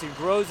germinates and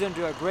grows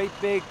into a great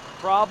big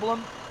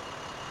problem,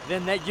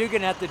 then that you're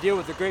going to have to deal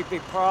with a great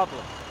big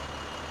problem.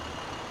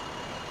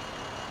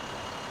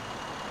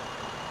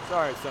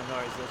 Sorry it's so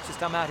noisy. It's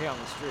just I'm out here on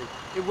the street.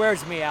 It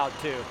wears me out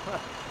too.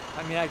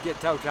 I mean, I get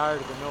so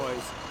tired of the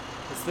noise.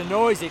 It's the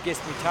noise that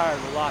gets me tired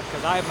a lot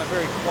because I am a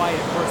very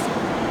quiet person.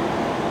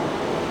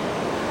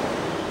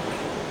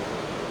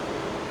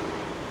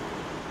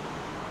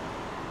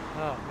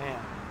 Oh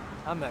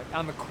man,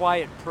 I'm a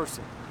quiet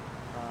person.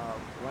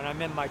 When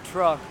I'm in my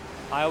truck,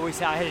 I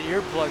had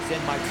earplugs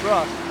in my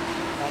truck,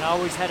 and I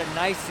always had it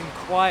nice and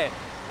quiet.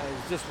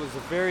 It just was a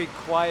very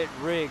quiet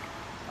rig.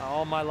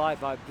 All my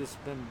life, I just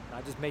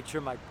made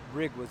sure my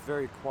rig was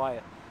very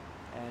quiet,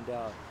 and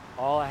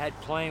all I had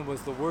playing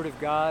was the Word of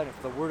God.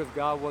 If the Word of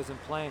God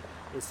wasn't playing,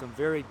 some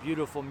very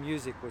beautiful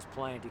music was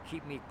playing to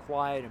keep me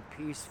quiet and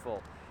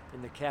peaceful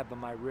in the cab of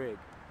my rig.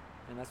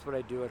 And that's what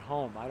I do at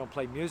home. I don't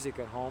play music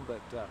at home,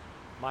 but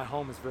my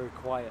home is very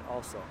quiet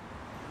also.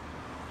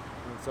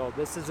 And so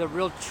this is a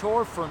real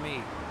chore for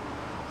me.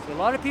 So a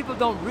lot of people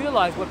don't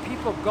realize what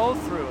people go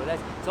through.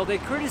 So they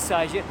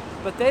criticize you,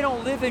 but they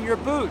don't live in your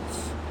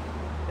boots.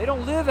 They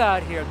don't live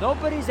out here.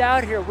 Nobody's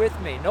out here with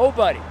me.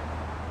 Nobody.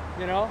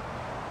 You know?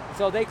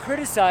 So they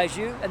criticize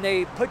you and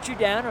they put you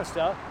down and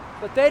stuff,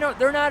 but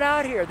they're not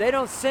out here. They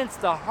don't sense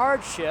the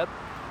hardship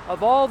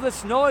of all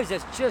this noise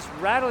that's just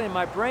rattling in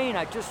my brain.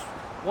 I just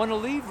want to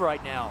leave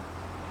right now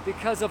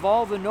because of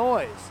all the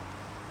noise.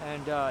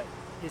 And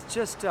it's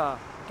just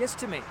gets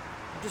to me.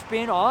 I'm just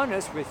being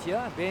honest with you.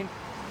 I'm being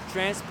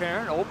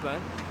transparent, open.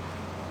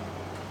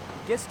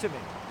 It gets to me.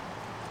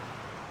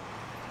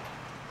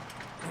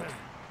 All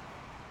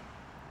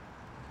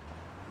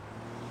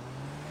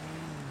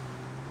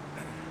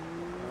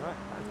right.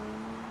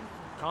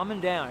 Calming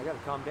down. I got to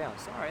calm down.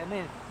 Sorry. I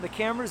mean, the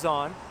camera's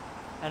on,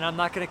 and I'm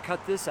not going to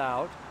cut this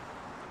out.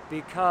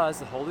 because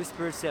the Holy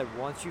Spirit said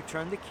once you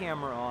turn the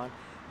camera on,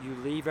 you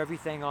leave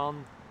everything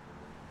on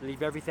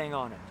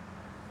it.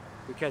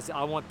 Because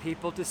I want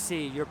people to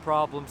see your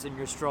problems and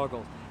your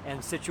struggles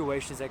and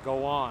situations that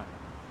go on.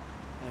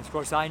 And of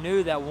course I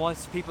knew that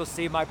once people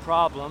see my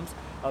problems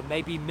of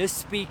maybe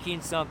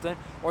misspeaking something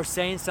or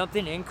saying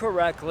something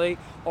incorrectly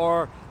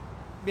or,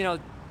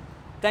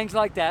 things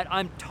like that,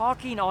 I'm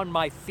talking on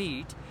my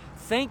feet,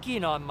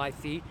 thinking on my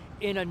feet,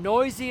 in a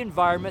noisy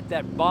environment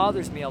that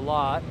bothers me a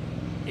lot,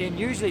 in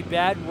usually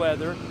bad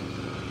weather,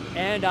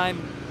 and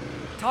I'm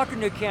talking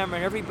to a camera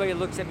and everybody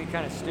looks at me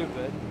kind of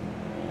stupid.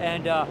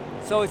 And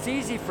so it's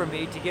easy for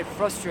me to get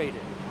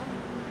frustrated.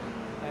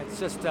 It's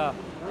just,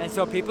 and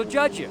so people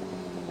judge you.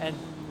 And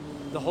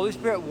the Holy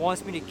Spirit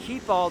wants me to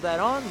keep all that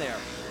on there,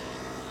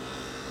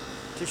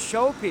 to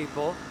show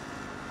people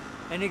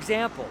an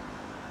example.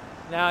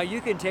 Now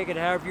you can take it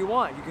however you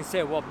want. You can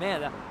say, well,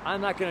 man,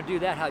 I'm not going to do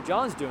that how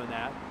John's doing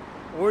that.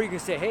 Or you can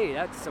say,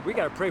 hey, we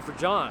got to pray for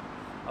John.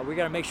 We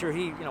got to make sure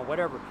he,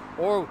 whatever.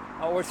 Or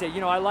say,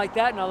 I like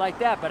that and I like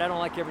that, but I don't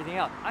like everything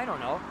else. I don't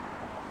know.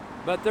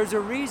 But there's a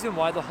reason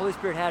why the Holy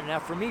Spirit had it. Now,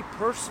 for me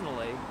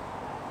personally,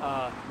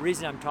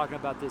 reason I'm talking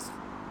about this,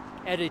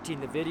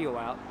 editing the video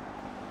out,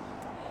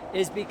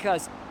 is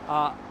because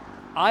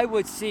I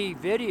would see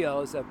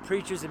videos of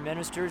preachers and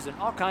ministers and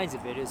all kinds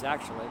of videos,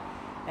 actually,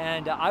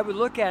 and I would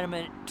look at them,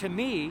 and to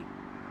me,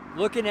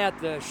 looking at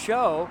the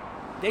show,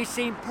 they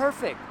seemed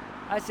perfect.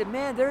 I said,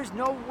 man, there's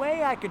no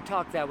way I can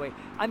talk that way.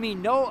 I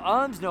mean, no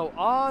ums, no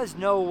ahs,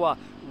 no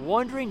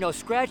wondering, no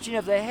scratching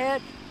of the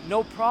head,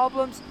 no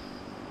problems.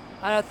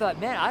 And I thought,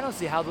 man, I don't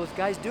see how those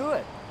guys do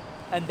it.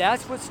 And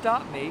that's what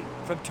stopped me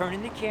from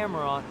turning the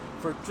camera on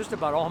for just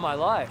about all my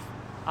life.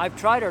 I've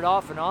tried it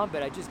off and on,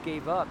 but I just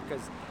gave up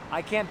because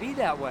I can't be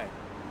that way.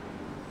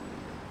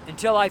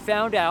 Until I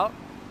found out,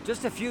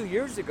 just a few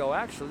years ago,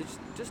 actually,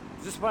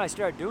 just when I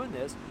started doing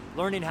this,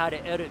 learning how to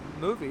edit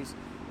movies,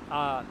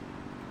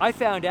 I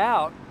found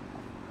out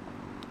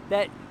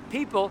that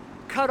people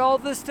cut all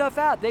this stuff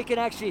out. They can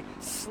actually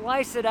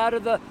slice it out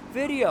of the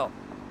video.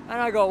 And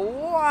I go,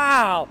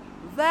 wow,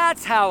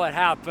 that's how it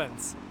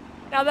happens.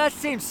 Now that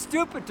seems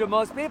stupid to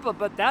most people,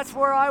 but that's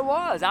where I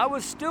was. I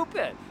was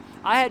stupid.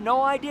 I had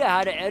no idea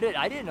how to edit.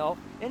 I didn't know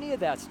any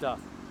of that stuff.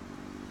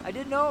 I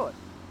didn't know it.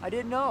 I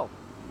didn't know.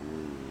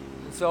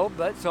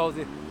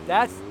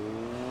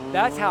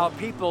 That's how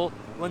people,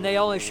 when they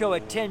only show a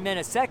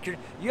 10-minute section,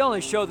 you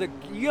only see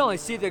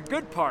the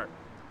good part.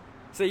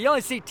 So you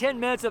only see 10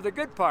 minutes of the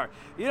good part.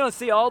 You don't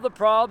see all the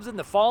problems and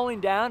the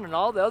falling down and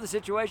all the other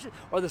situations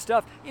or the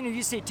stuff.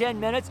 You see 10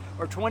 minutes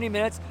or 20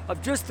 minutes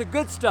of just the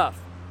good stuff.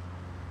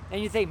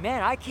 And you think,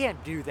 man, I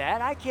can't do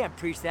that. I can't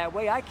preach that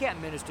way. I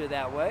can't minister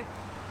that way.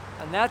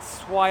 And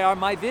that's why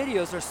my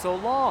videos are so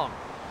long.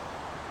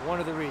 One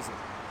of the reasons.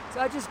 So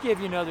I just give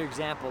you another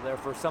example there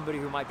for somebody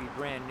who might be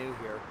brand new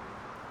here.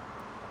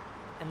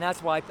 And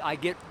that's why I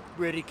get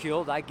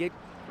ridiculed. I get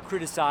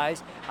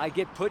criticized, I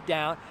get put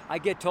down, I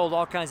get told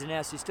all kinds of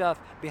nasty stuff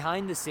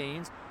behind the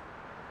scenes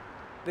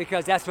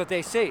because that's what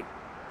they see.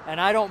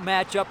 And I don't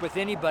match up with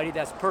anybody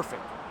that's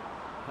perfect.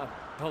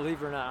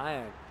 Believe it or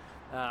not,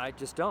 I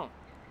just don't.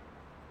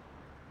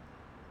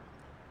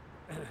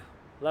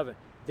 11.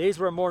 These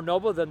were more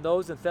noble than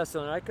those in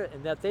Thessalonica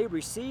in that they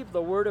received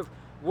the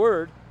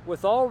word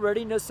with all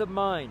readiness of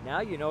mind.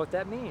 Now you know what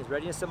that means.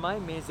 Readiness of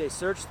mind means they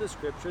searched the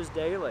scriptures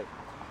daily,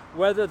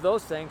 whether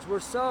those things were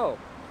so.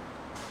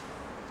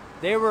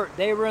 They were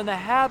in the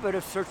habit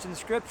of searching the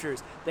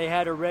scriptures. They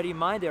had a ready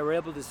mind. They were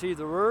able to see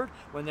the word.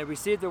 When they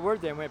received the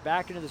word, they went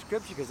back into the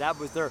scripture because that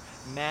was their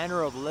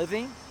manner of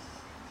living.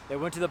 They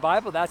went to the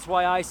Bible. That's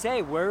why I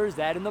say, where is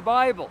that in the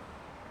Bible?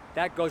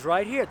 That goes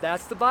right here.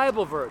 That's the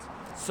Bible verse.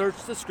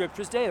 Search the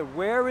scriptures daily.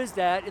 Where is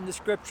that in the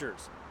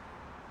scriptures?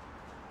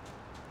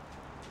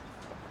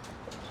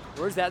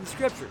 Where is that in the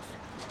scriptures?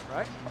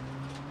 Right?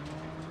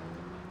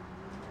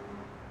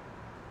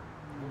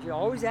 You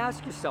always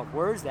ask yourself,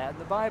 where is that in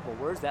the Bible?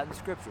 Where is that in the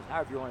scriptures?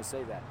 However you want to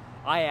say that.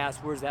 I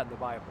ask, where's that in the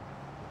Bible?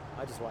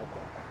 I just like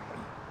that.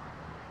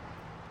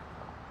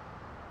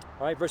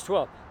 All right, verse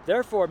 12.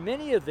 Therefore,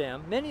 many of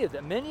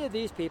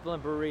these people in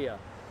Berea,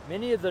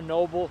 many of the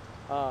noble,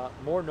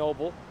 more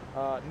noble,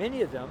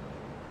 many of them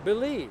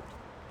believed.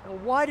 Now,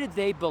 why did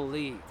they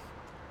believe?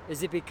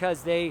 Is it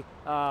because they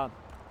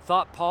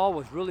thought Paul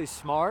was really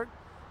smart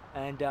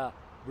and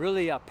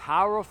really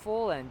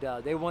powerful and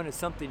they wanted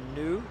something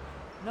new?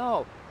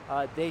 No.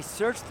 They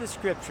search the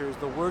scriptures,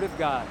 the Word of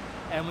God.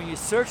 And when you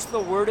search the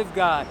Word of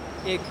God,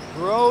 it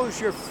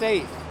grows your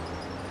faith.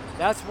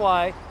 That's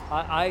why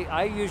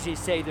I usually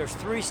say there's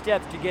 3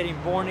 steps to getting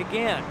born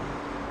again.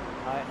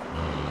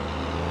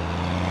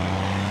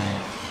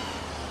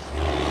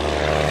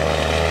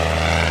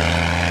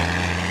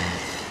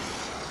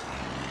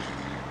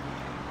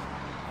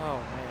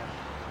 Oh,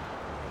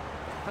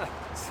 man.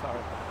 Sorry.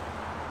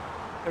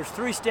 There's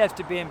 3 steps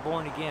to being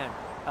born again.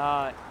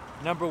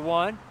 Number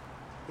 1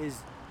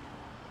 is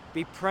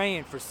be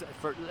praying for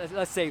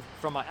let's say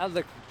I'll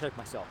protect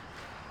myself.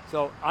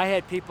 So I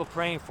had people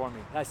praying for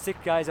me. I had 6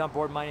 guys on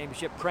board my name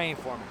ship praying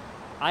for me.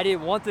 I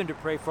didn't want them to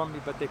pray for me,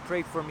 but they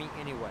prayed for me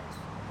anyways.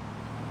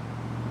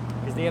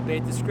 Because they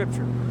obeyed the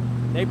scripture.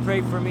 They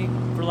prayed for me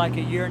for like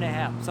a year and a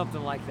half,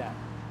 something like that.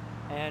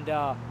 And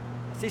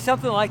see,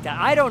 something like that.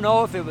 I don't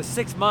know if it was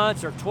 6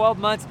 months or 12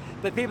 months,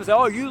 but people say,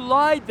 oh, you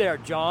lied there,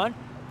 John.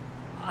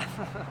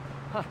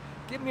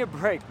 Give me a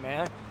break,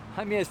 man.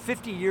 I mean, it's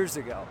 50 years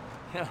ago.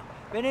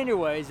 But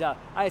anyways, I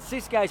had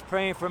 6 guys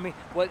praying for me.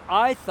 What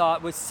I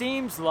thought, what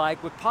seems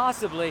like, what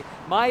possibly,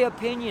 my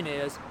opinion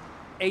is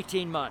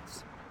 18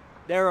 months.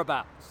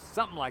 Thereabouts,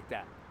 something like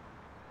that.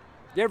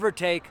 Give or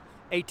take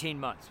 18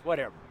 months,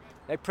 whatever.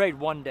 They prayed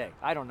one day.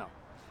 I don't know.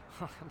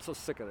 I'm so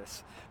sick of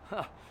this.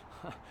 I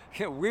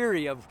get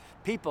weary of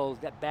people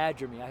that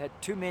badger me. I had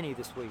too many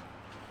this week.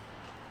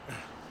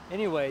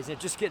 Anyways,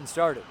 it's just getting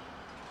started.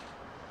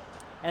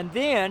 And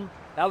then,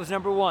 that was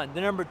number 1.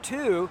 The number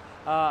 2,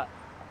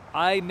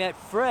 I met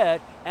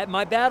Fred at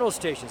my battle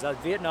stations. I was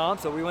in Vietnam,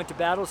 so we went to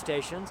battle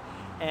stations,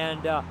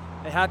 and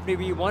it happened to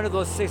be one of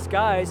those 6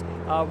 guys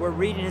were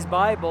reading his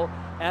Bible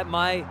at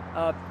my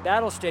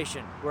battle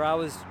station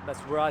that's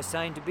where I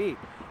signed to be.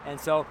 And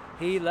so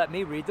he let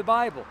me read the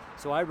Bible.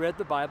 So I read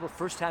the Bible,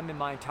 first time in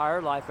my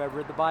entire life I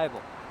read the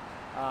Bible.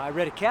 I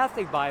read a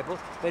Catholic Bible,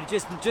 but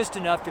just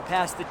enough to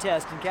pass the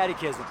test in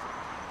catechism.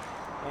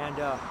 And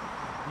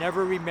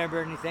never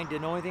remember anything,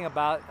 didn't know anything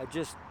about it.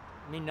 Just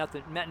meant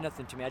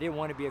nothing to me. I didn't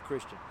want to be a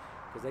Christian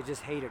because I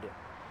just hated it.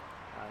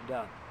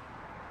 And,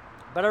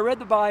 but I read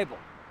the Bible.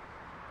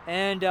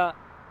 And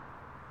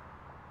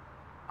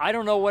I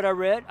don't know what I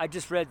read. I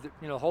just read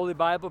the Holy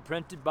Bible,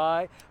 printed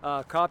by,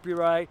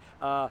 copyright,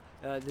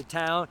 the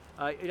town.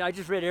 I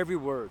just read every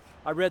word.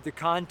 I read the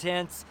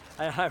contents.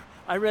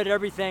 I read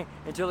everything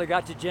until I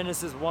got to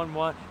Genesis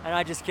 1:1, and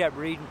I just kept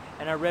reading.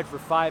 And I read for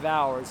 5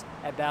 hours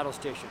at battle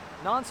station,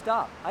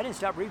 nonstop. I didn't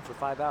stop reading for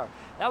 5 hours.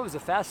 That was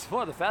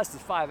one of the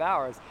fastest 5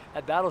 hours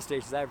at battle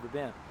stations I've ever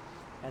been.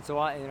 And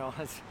so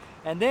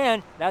and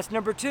then that's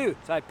number 2.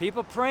 So I had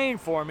people praying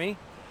for me.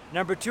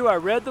 Number 2, I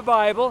read the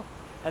Bible.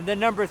 And then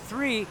number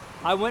 3,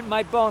 I went in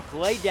my bunk,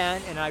 lay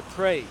down, and I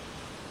prayed.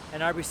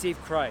 And I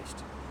received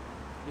Christ.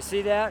 You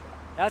see that?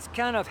 That's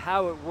kind of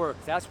how it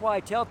works. That's why I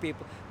tell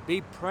people,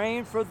 be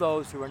praying for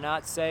those who are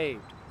not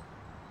saved.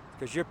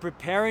 Because you're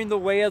preparing the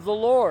way of the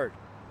Lord.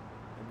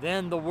 And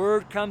then the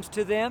word comes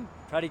to them.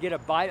 Try to get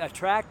a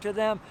tract to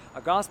them, a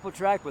gospel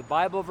tract with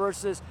Bible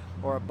verses,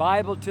 or a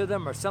Bible to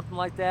them, or something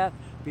like that.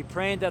 Be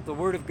praying that the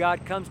word of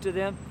God comes to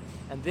them.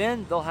 And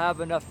then they'll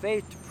have enough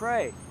faith to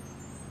pray.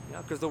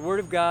 Because the Word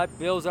of God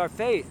builds our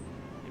faith.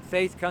 And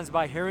faith comes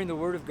by hearing the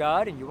Word of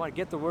God, and you want to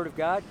get the Word of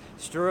God,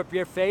 stir up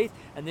your faith,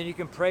 and then you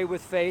can pray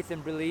with faith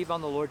and believe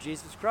on the Lord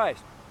Jesus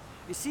Christ.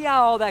 You see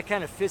how all that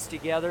kind of fits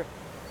together?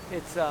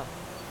 It's, oh,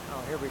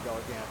 here we go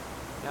again.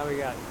 Now we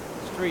got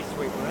street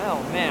sweeper.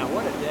 Oh man,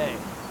 what a day.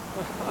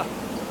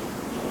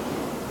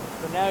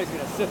 So now he's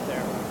going to sit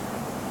there.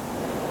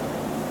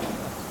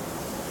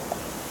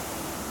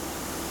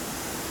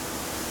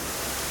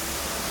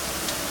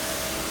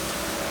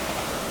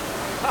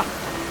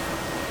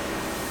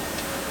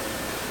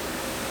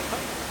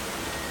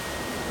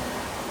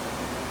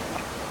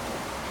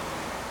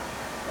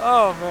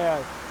 Oh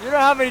man, you know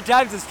how many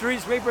times the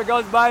street sweeper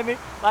goes by me?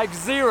 Like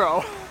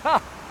 0.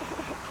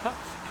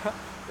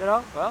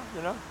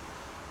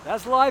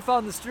 That's life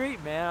on the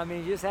street, man. I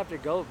mean, you just have to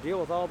go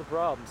deal with all the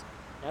problems.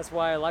 That's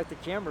why I like the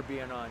camera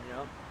being on,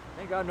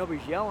 Thank God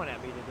nobody's yelling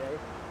at me today.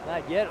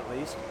 Not yet, at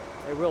least.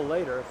 They will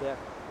later.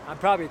 I'm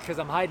probably because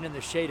I'm hiding in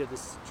the shade of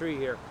this tree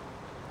here.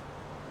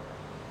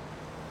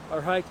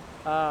 All right.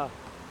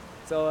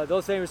 So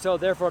those things. So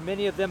therefore,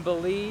 many of them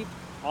believed.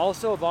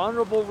 Also, of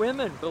honorable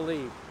women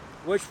believed,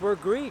 which were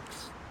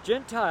Greeks.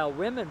 Gentile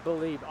women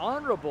believed.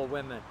 Honorable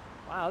women.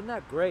 Wow, isn't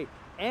that great?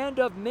 And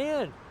of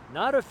men.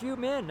 Not a few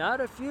men.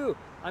 Not a few.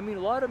 I mean,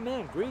 a lot of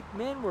men. Greek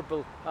men were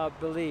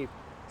believed.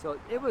 So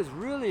it was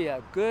really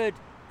a good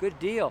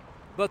deal.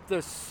 But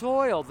the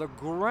soil, the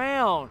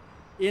ground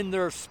in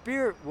their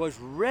spirit was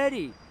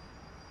ready.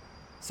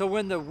 So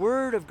when the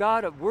word of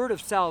God, a word of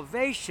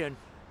salvation,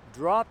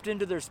 dropped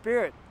into their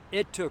spirit,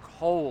 it took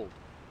hold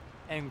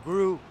and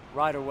grew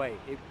right away.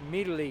 It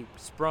immediately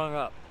sprung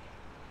up.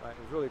 Right, it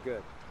was really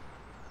good.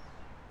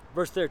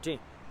 Verse 13.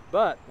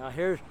 But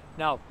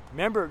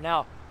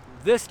remember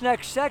this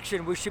next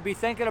section we should be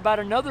thinking about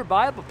another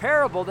Bible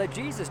parable that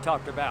Jesus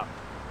talked about.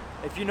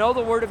 If you know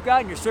the Word of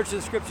God and you're searching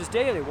the Scriptures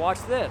daily,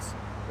 watch this.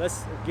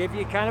 Let's give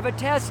you kind of a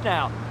test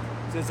now.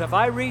 It says if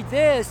I read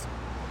this,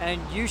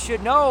 and you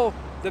should know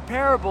the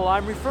parable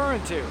I'm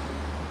referring to.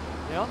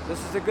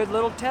 This is a good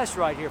little test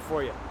right here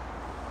for you.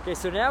 Okay,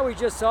 so now we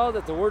just saw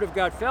that the Word of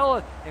God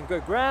fell in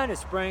good ground. It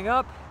sprang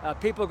up.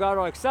 People got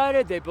all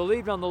excited. They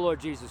believed on the Lord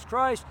Jesus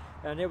Christ,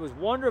 and it was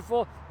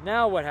wonderful.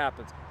 Now what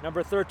happens?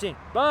 Number 13.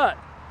 But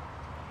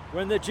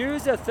when the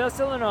Jews at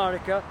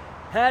Thessalonica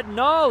had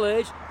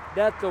knowledge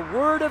that the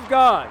Word of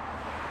God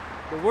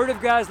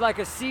is like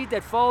a seed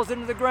that falls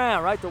into the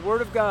ground, right? The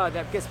Word of God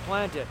that gets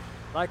planted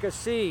like a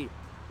seed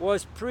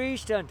was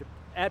preached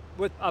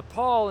with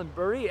Paul and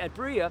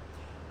Berea.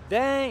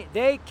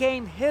 They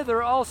came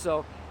hither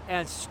also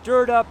and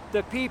stirred up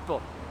the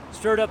people.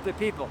 stirred up the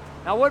people.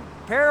 Now, what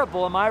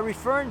parable am I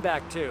referring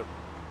back to?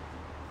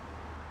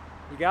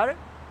 You got it?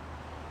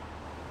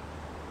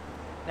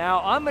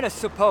 Now, I'm going to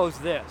suppose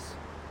this.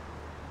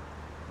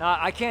 Now,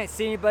 I can't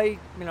see anybody,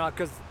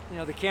 because,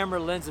 the camera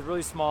lens is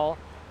really small,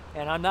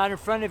 and I'm not in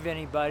front of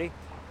anybody,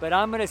 but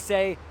I'm going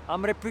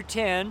to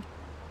pretend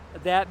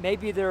that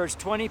maybe there's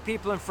 20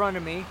 people in front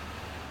of me,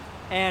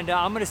 and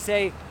I'm going to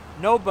say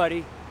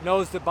nobody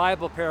knows the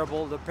Bible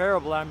parable, the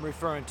parable I'm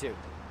referring to.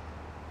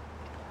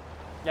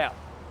 Yeah,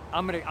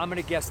 I'm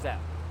gonna guess that.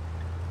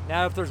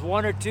 Now, if there's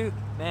one or two,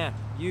 man,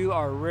 you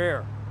are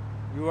rare.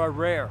 You are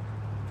rare,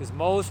 because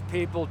most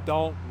people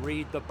don't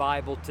read the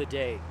Bible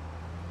today.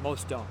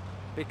 Most don't,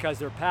 because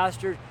their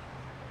pastor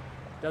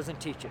doesn't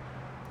teach it.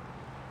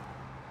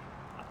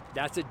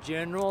 That's a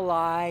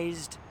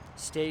generalized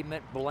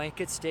statement,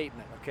 blanket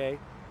statement, okay?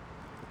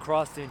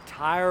 Across the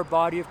entire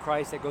body of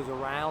Christ that goes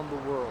around the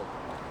world,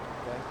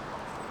 okay?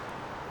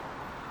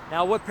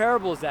 Now, what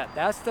parable is that?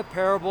 That's the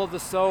parable of the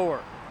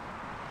sower.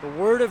 The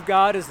Word of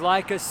God is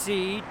like a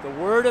seed. The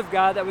Word of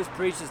God that was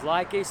preached is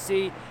like a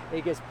seed.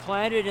 It gets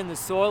planted in the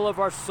soil of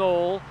our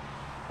soul,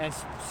 and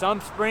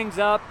some springs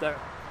up, the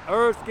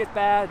earth gets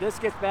bad, this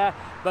gets bad,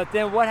 but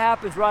then what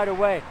happens right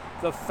away?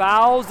 The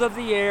fowls of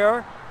the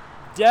air,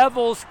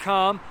 devils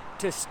come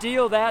to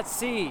steal that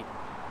seed.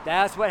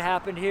 That's what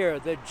happened here.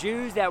 The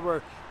Jews that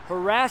were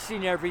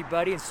harassing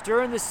everybody and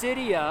stirring the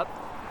city up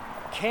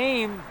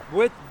came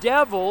with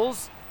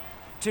devils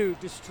to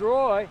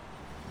destroy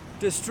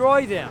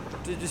them,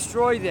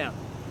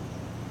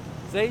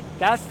 See,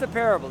 that's the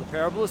parable of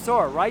the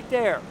sower, right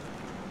there.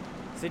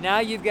 So now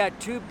you've got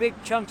two big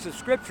chunks of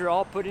scripture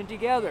all put in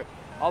together.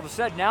 All of a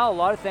sudden now a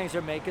lot of things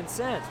are making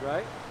sense,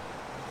 right?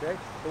 Okay?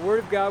 The Word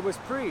of God was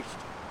preached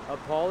of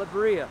Paul at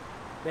Berea.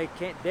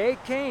 They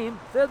came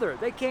thither.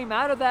 They came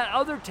out of that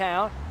other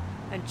town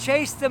and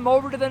chased them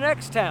over to the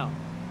next town.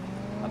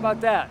 How about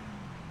that?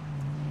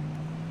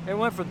 They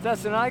went from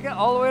Thessalonica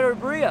all the way to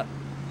Berea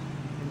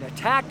and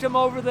attacked them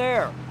over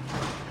there.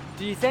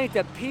 Do you think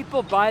that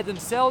people by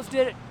themselves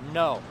did it?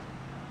 No.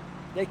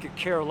 They could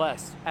care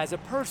less as a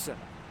person.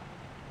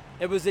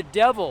 It was a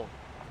devil.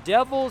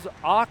 Devils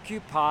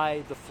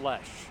occupy the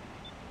flesh.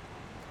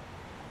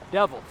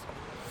 Devils.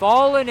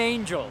 Fallen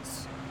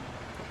angels.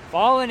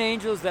 Fallen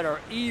angels that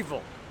are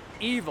evil.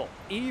 Evil.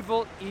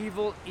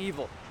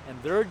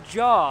 And their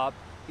job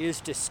is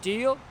to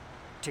steal,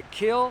 to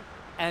kill,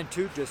 and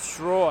to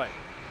destroy.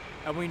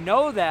 And we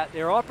know that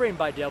they're operating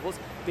by devils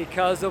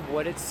because of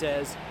what it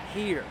says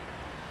here.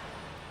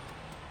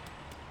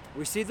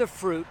 We see the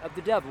fruit of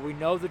the devil. We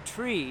know the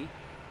tree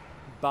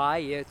by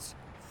its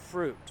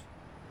fruit.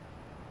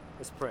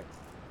 Let's pray.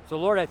 So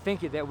Lord, I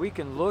thank you that we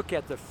can look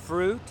at the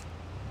fruit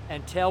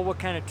and tell what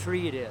kind of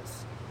tree it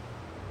is.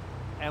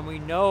 And we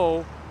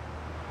know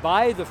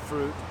by the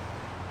fruit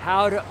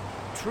how to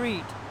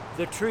treat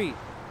the tree,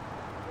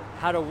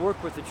 how to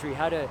work with the tree,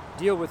 how to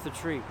deal with the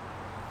tree.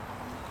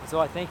 So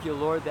I thank you,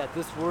 Lord, that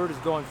this word is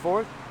going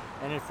forth,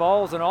 and it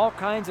falls on all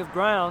kinds of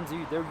grounds.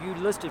 You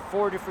listed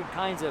 4 different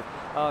kinds of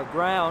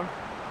ground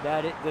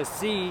that the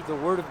seed, the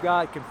Word of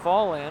God, can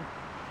fall in.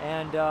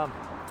 And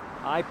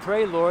I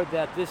pray, Lord,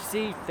 that this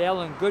seed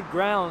fell in good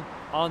ground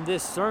on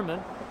this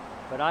sermon,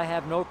 but I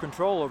have no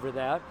control over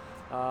that.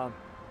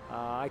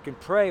 I can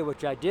pray,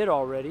 which I did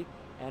already,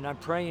 and I'm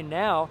praying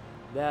now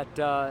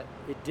that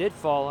it did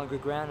fall on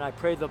good ground, and I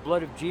pray the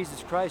blood of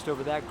Jesus Christ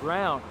over that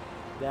ground,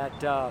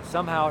 that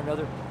somehow or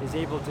another is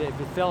able to,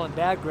 if it fell in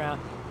bad ground,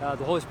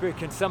 the Holy Spirit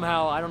can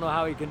somehow, I don't know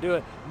how he can do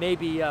it,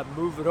 maybe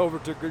move it over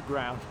to good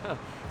ground.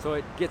 So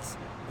it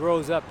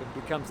grows up and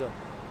becomes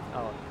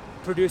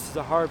produces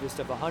a harvest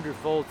of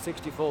 100-fold,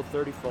 60-fold,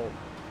 30-fold.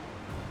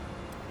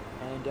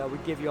 And we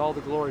give you all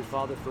the glory,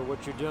 Father, for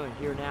what you're doing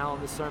here now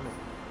in the sermon.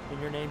 In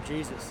your name,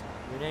 Jesus.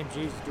 In your name,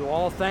 Jesus. Do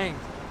all things,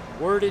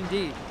 word and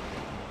deed,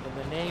 in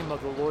the name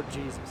of the Lord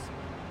Jesus.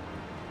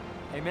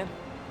 Amen.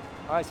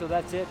 All right, so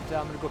that's it.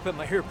 I'm going to go put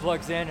my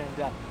earplugs in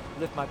and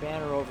lift my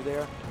banner over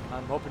there.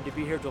 I'm hoping to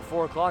be here till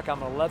 4 o'clock.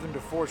 I'm an 11 to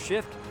 4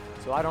 shift,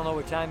 so I don't know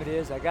what time it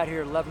is. I got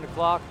here at 11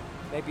 o'clock,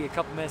 maybe a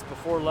couple minutes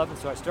before 11,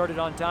 so I started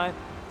on time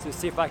to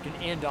see if I can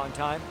end on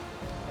time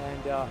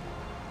and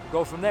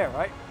go from there,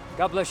 right?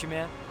 God bless you,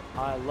 man.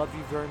 I love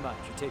you very much.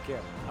 You take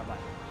care.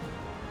 Bye-bye.